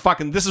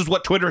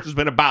what Twitter has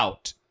been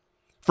about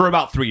for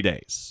about 3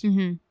 days.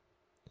 Then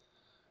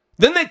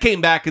they came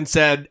back and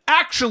said,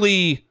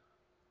 actually,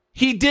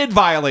 he did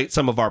violate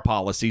some of our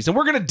policies, and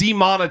we're going to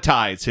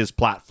demonetize his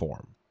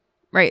platform.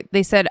 Right.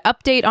 They said,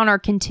 update on our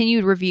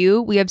continued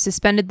review. We have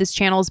suspended this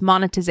channel's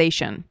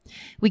monetization.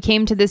 We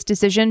came to this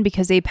decision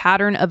because a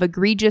pattern of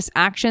egregious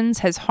actions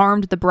has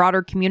harmed the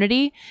broader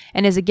community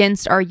and is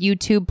against our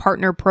YouTube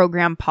partner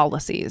program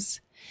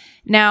policies.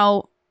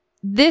 Now,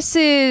 this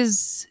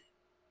is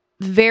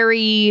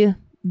very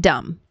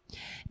dumb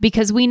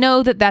because we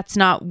know that that's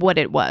not what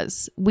it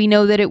was. We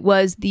know that it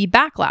was the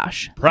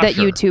backlash that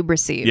YouTube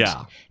received.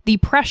 Yeah. The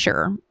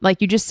pressure,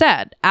 like you just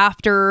said,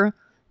 after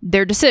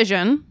their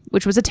decision,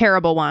 which was a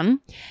terrible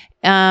one,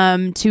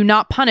 to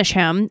not punish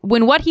him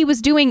when what he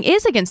was doing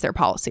is against their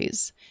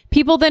policies.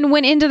 People then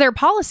went into their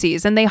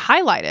policies and they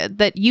highlighted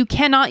that you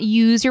cannot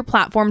use your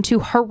platform to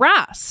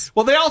harass.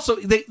 Well, they also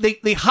they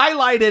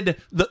highlighted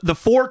the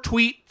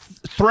 4-tweet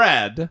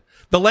thread,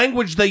 the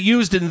language they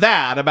used in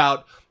that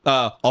about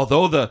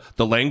although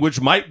the language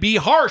might be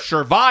harsh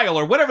or vile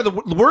or whatever the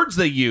words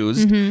they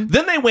used.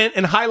 Then they went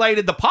and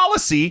highlighted the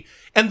policy,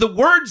 and the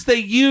words they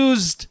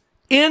used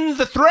in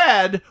the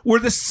thread were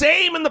the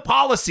same in the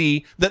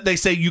policy that they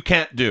say you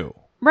can't do.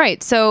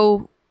 Right.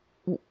 So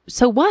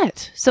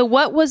what? So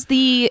what was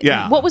the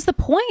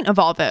point of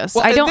all this?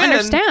 Well, I don't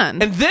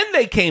understand. And then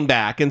they came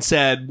back and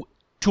said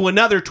to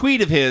another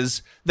tweet of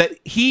his that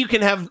he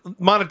can have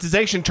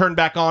monetization turned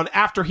back on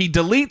after he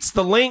deletes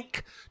the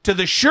link to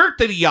the shirt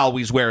that he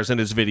always wears in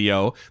his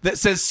video that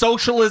says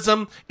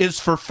socialism is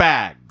for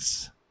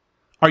fags.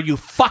 Are you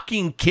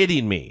fucking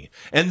kidding me?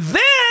 And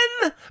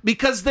then,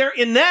 because they're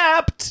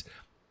inept,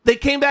 they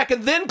came back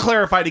and then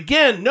clarified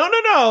again.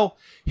 No.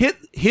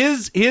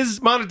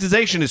 His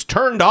monetization is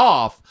turned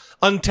off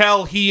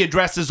until he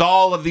addresses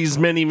all of these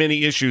many,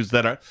 many issues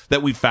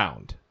that we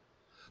found.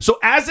 So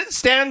as it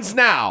stands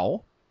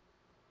now,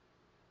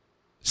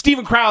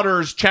 Steven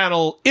Crowder's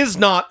channel is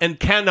not and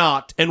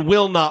cannot and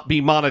will not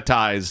be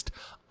monetized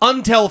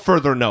until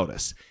further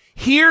notice.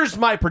 Here's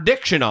my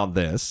prediction on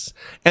this,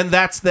 and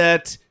that's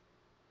that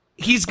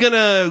he's going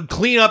to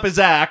clean up his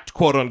act,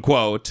 quote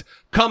unquote,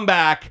 come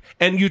back,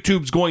 and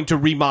YouTube's going to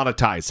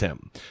remonetize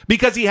him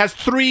because he has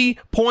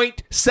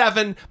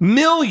 3.7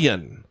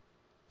 million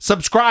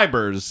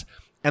subscribers,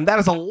 and that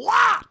is a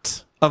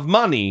lot of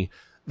money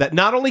that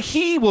not only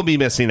he will be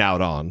missing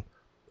out on,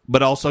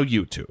 but also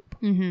YouTube.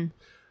 Mm-hmm.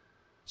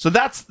 So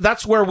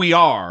that's where we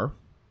are.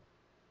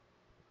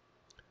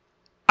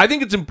 I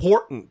think it's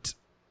important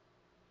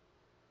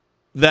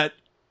that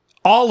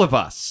all of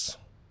us,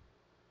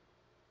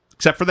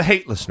 except for the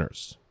hate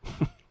listeners,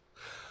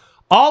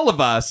 all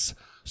of us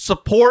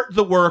support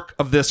the work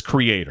of this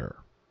creator.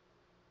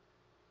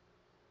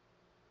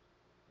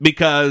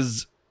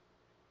 Because,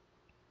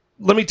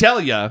 let me tell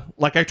you,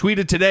 like I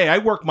tweeted today, I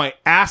work my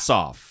ass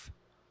off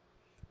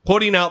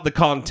putting out the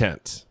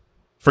content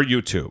for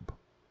YouTube.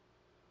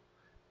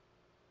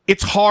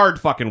 It's hard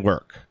fucking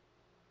work.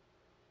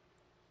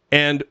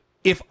 And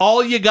if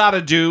all you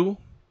gotta do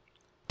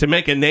to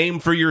make a name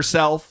for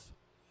yourself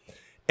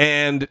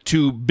and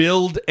to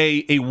build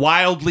a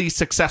wildly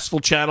successful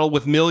channel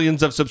with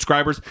millions of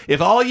subscribers,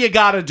 if all you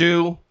gotta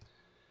do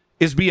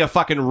is be a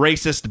fucking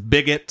racist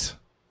bigot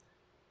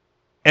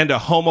and a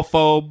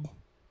homophobe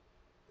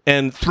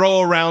and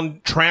throw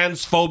around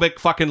transphobic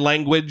fucking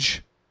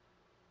language,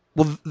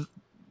 well,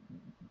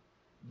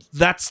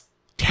 that's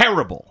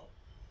terrible.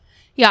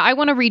 Yeah, I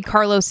want to read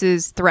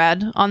Carlos's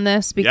thread on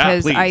this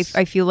because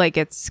I feel like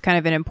it's kind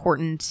of an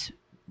important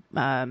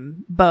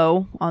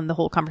bow on the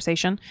whole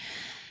conversation.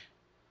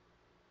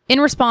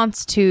 In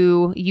response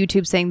to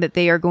YouTube saying that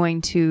they are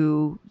going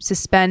to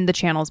suspend the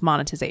channel's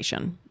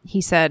monetization, he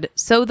said,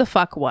 "So the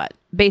fuck what?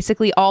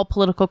 Basically, all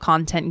political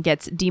content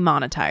gets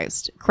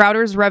demonetized.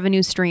 Crowder's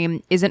revenue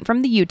stream isn't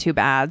from the YouTube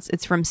ads.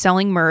 It's from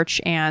selling merch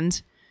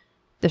and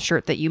the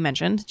shirt that you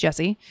mentioned,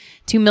 Jesse,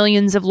 to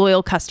millions of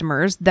loyal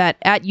customers that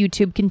at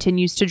YouTube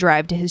continues to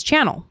drive to his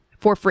channel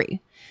for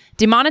free.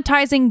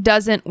 Demonetizing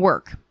doesn't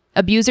work.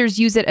 Abusers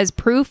use it as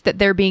proof that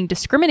they're being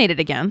discriminated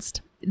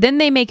against. Then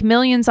they make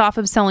millions off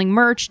of selling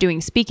merch,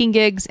 doing speaking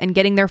gigs, and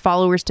getting their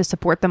followers to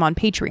support them on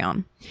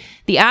Patreon.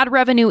 The ad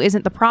revenue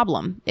isn't the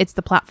problem. It's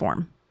the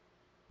platform.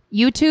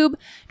 YouTube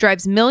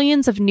drives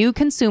millions of new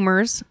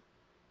customers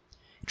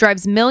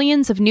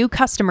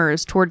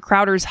toward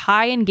Crowder's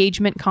high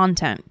engagement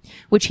content,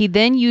 which he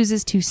then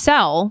uses to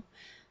sell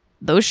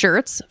those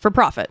shirts for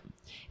profit.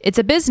 It's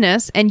a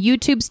business, and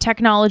YouTube's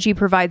technology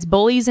provides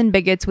bullies and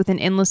bigots with an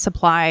endless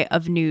supply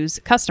of news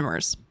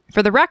customers.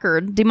 For the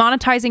record,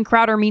 demonetizing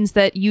Crowder means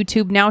that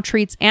YouTube now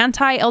treats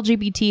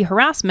anti-LGBT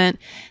harassment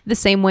the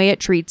same way it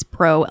treats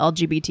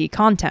pro-LGBT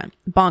content.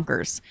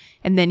 Bonkers."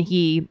 And then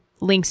he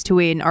links to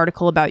an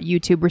article about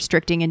YouTube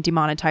restricting and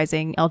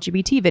demonetizing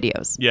LGBT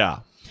videos. Yeah.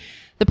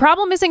 The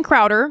problem isn't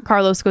Crowder,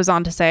 Carlos goes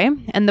on to say,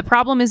 and the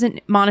problem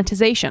isn't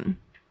monetization.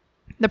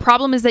 The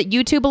problem is that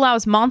YouTube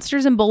allows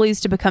monsters and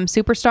bullies to become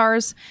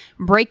superstars,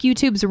 break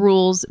YouTube's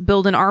rules,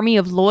 build an army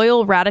of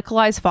loyal,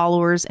 radicalized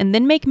followers, and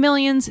then make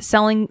millions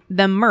selling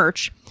them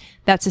merch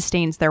that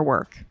sustains their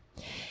work.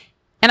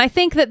 And I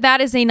think that that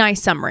is a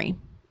nice summary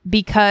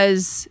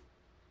because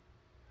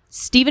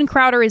Steven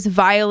Crowder is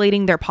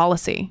violating their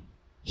policy.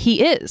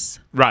 He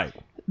is. Right.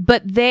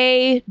 but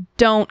they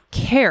don't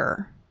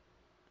care.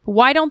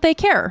 Why don't they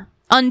care?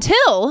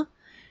 Until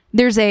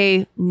there's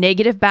a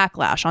negative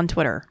backlash on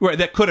Twitter. Right,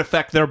 that could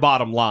affect their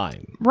bottom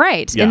line.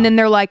 Right. Yeah. And then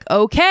they're like,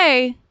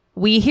 okay,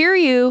 we hear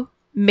you.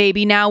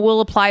 Maybe now we'll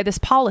apply this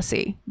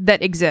policy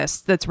that exists,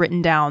 that's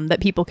written down,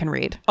 that people can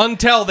read.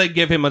 Until they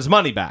give him his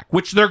money back,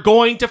 which they're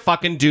going to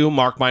fucking do,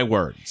 mark my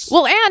words.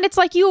 Well, and it's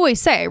like you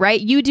always say,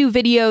 right? You do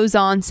videos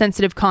on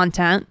sensitive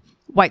content,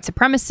 white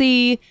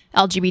supremacy,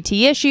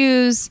 LGBT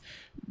issues.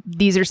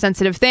 These are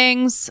sensitive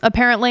things,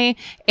 apparently,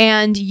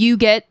 and you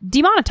get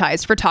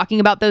demonetized for talking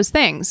about those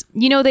things.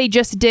 You know, they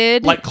just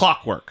did... Like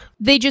clockwork.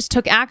 They just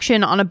took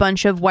action on a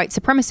bunch of white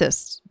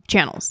supremacist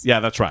channels. Yeah,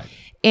 that's right.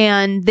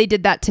 And they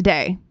did that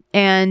today.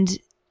 And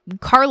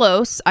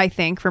Carlos, I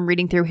think, from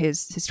reading through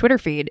his Twitter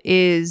feed,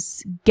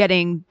 is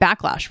getting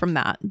backlash from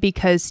that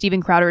because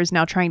Steven Crowder is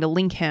now trying to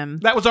link him.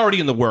 That was already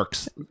in the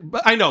works.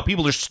 I know,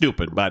 people are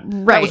stupid, but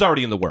that was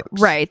already in the works.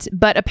 Right.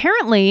 But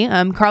apparently,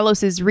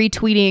 Carlos is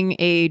retweeting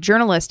a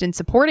journalist and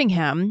supporting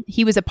him.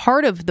 He was a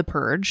part of the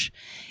purge,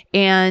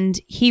 and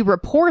he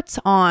reports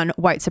on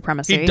white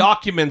supremacy. He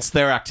documents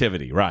their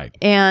activity, right.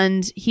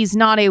 And he's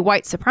not a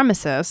white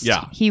supremacist.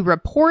 Yeah. He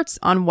reports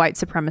on white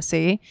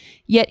supremacy,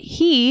 yet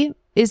he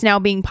is now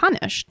being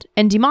punished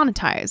and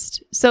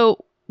demonetized.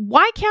 So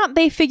why can't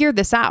they figure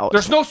this out?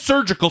 There's no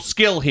surgical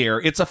skill here.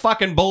 It's a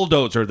fucking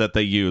bulldozer that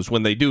they use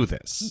when they do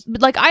this.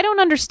 Like, I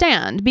don't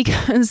understand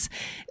because...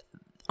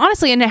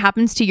 Honestly, and it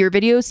happens to your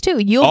videos too.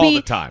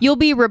 The time. You'll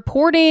be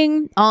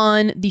reporting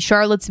on the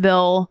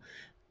Charlottesville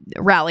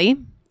rally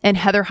and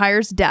Heather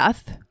Heyer's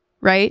death,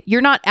 right?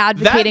 You're not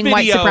advocating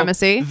white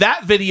supremacy.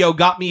 That video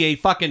got me a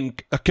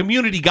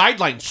community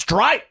guideline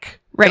strike.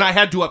 Right. And I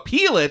had to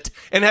appeal it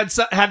and had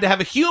to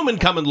have a human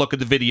come and look at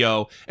the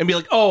video and be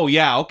like, oh,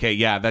 yeah, okay,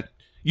 yeah, that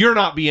you're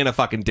not being a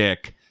fucking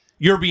dick.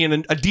 You're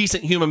being a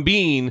decent human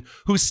being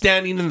who's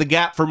standing in the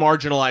gap for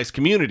marginalized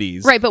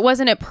communities. Right, but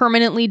wasn't it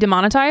permanently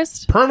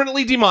demonetized?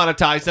 Permanently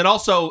demonetized and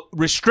also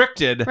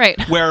restricted, right,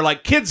 where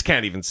like kids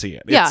can't even see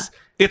it.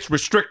 It's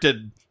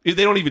restricted.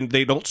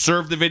 They don't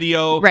serve the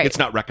video. Right. It's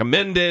not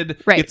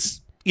recommended. Right.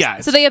 It's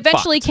so they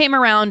eventually came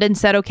around and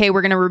said, okay,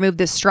 we're going to remove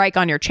this strike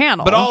on your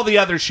channel. But all the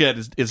other shit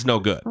is no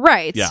good.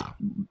 Right. Yeah.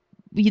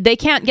 They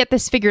can't get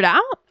this figured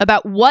out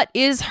about what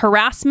is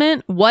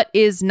harassment, what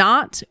is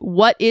not,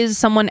 what is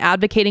someone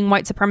advocating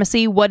white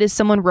supremacy, what is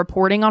someone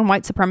reporting on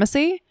white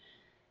supremacy.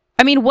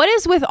 I mean, what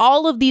is with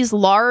all of these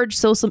large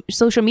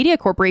social media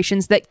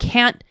corporations that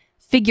can't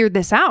figure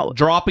this out?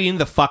 Dropping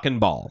the fucking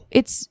ball.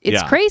 It's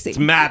crazy. It's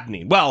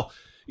maddening. Well,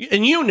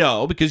 and you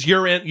know, because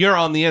you're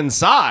on the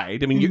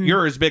inside. I mean,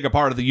 you're as big a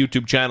part of the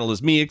YouTube channel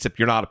as me, except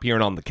you're not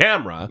appearing on the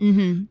camera.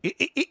 Mm-hmm.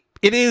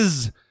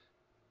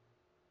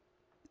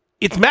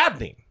 It's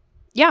maddening.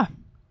 Yeah.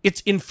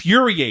 It's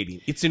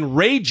infuriating. It's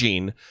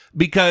enraging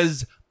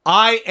because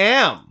I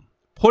am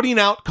putting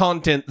out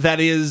content that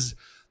is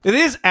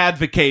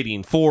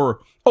advocating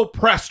for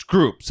oppressed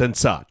groups and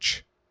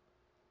such.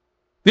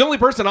 The only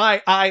person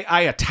I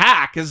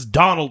attack is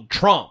Donald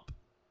Trump.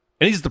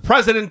 And he's the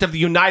president of the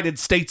United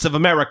States of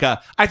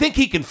America. I think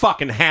he can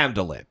fucking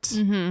handle it.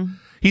 Mm-hmm.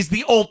 He's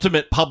the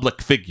ultimate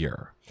public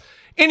figure.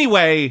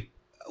 Anyway,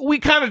 we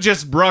kind of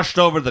just brushed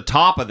over the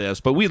top of this,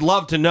 but we'd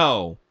love to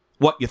know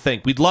what you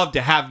think. We'd love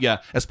to have you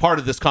as part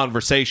of this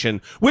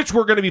conversation, which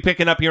we're going to be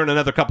picking up here in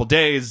another couple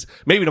days,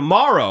 maybe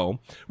tomorrow,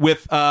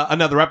 with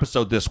another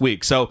episode this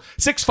week. So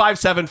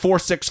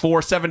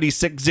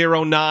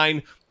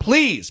 657-464-7609.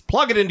 Please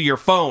plug it into your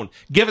phone.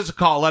 Give us a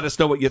call. Let us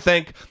know what you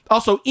think.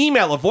 Also,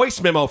 email a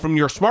voice memo from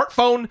your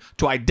smartphone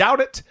to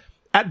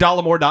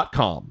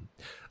idoubitit@dollamore.com.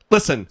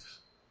 Listen,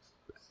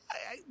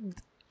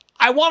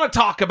 I want to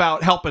talk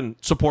about helping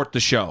support the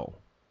show.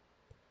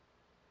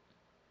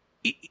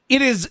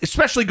 It is,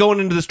 especially going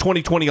into this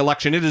 2020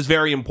 election, it is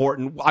very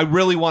important. I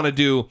really want to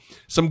do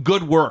some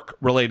good work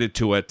related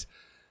to it.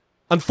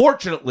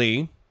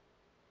 Unfortunately,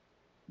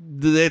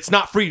 it's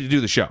not free to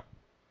do the show.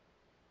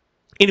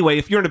 Anyway,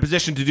 if you're in a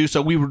position to do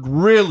so, we would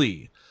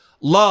really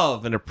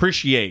love and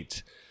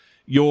appreciate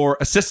your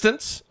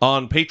assistance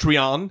on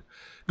Patreon.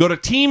 Go to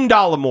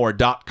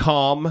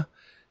teamdollamore.com.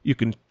 You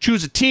can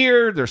choose a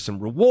tier. There's some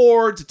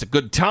rewards. It's a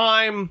good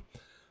time.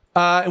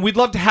 And we'd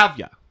love to have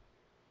you.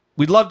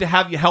 We'd love to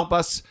have you help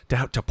us,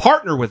 to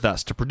partner with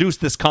us to produce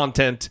this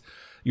content.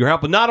 You're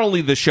helping not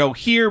only the show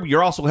here, but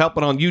you're also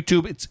helping on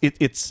YouTube.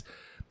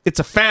 It's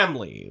a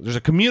family. There's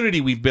a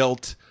community we've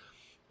built.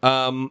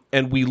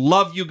 And we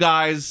love you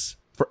guys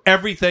for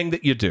everything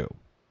that you do.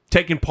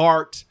 Taking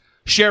part,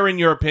 sharing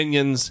your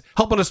opinions,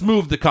 helping us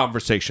move the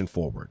conversation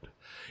forward.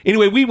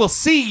 Anyway, we will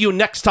see you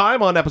next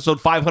time on episode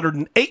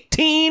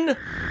 518.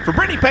 For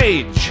Brittany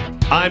Page,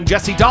 I'm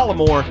Jesse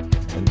Dollamore,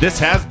 and this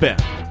has been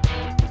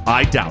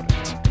I Doubt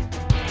It.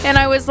 And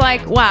I was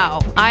like,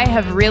 wow, I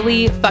have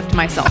really fucked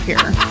myself here.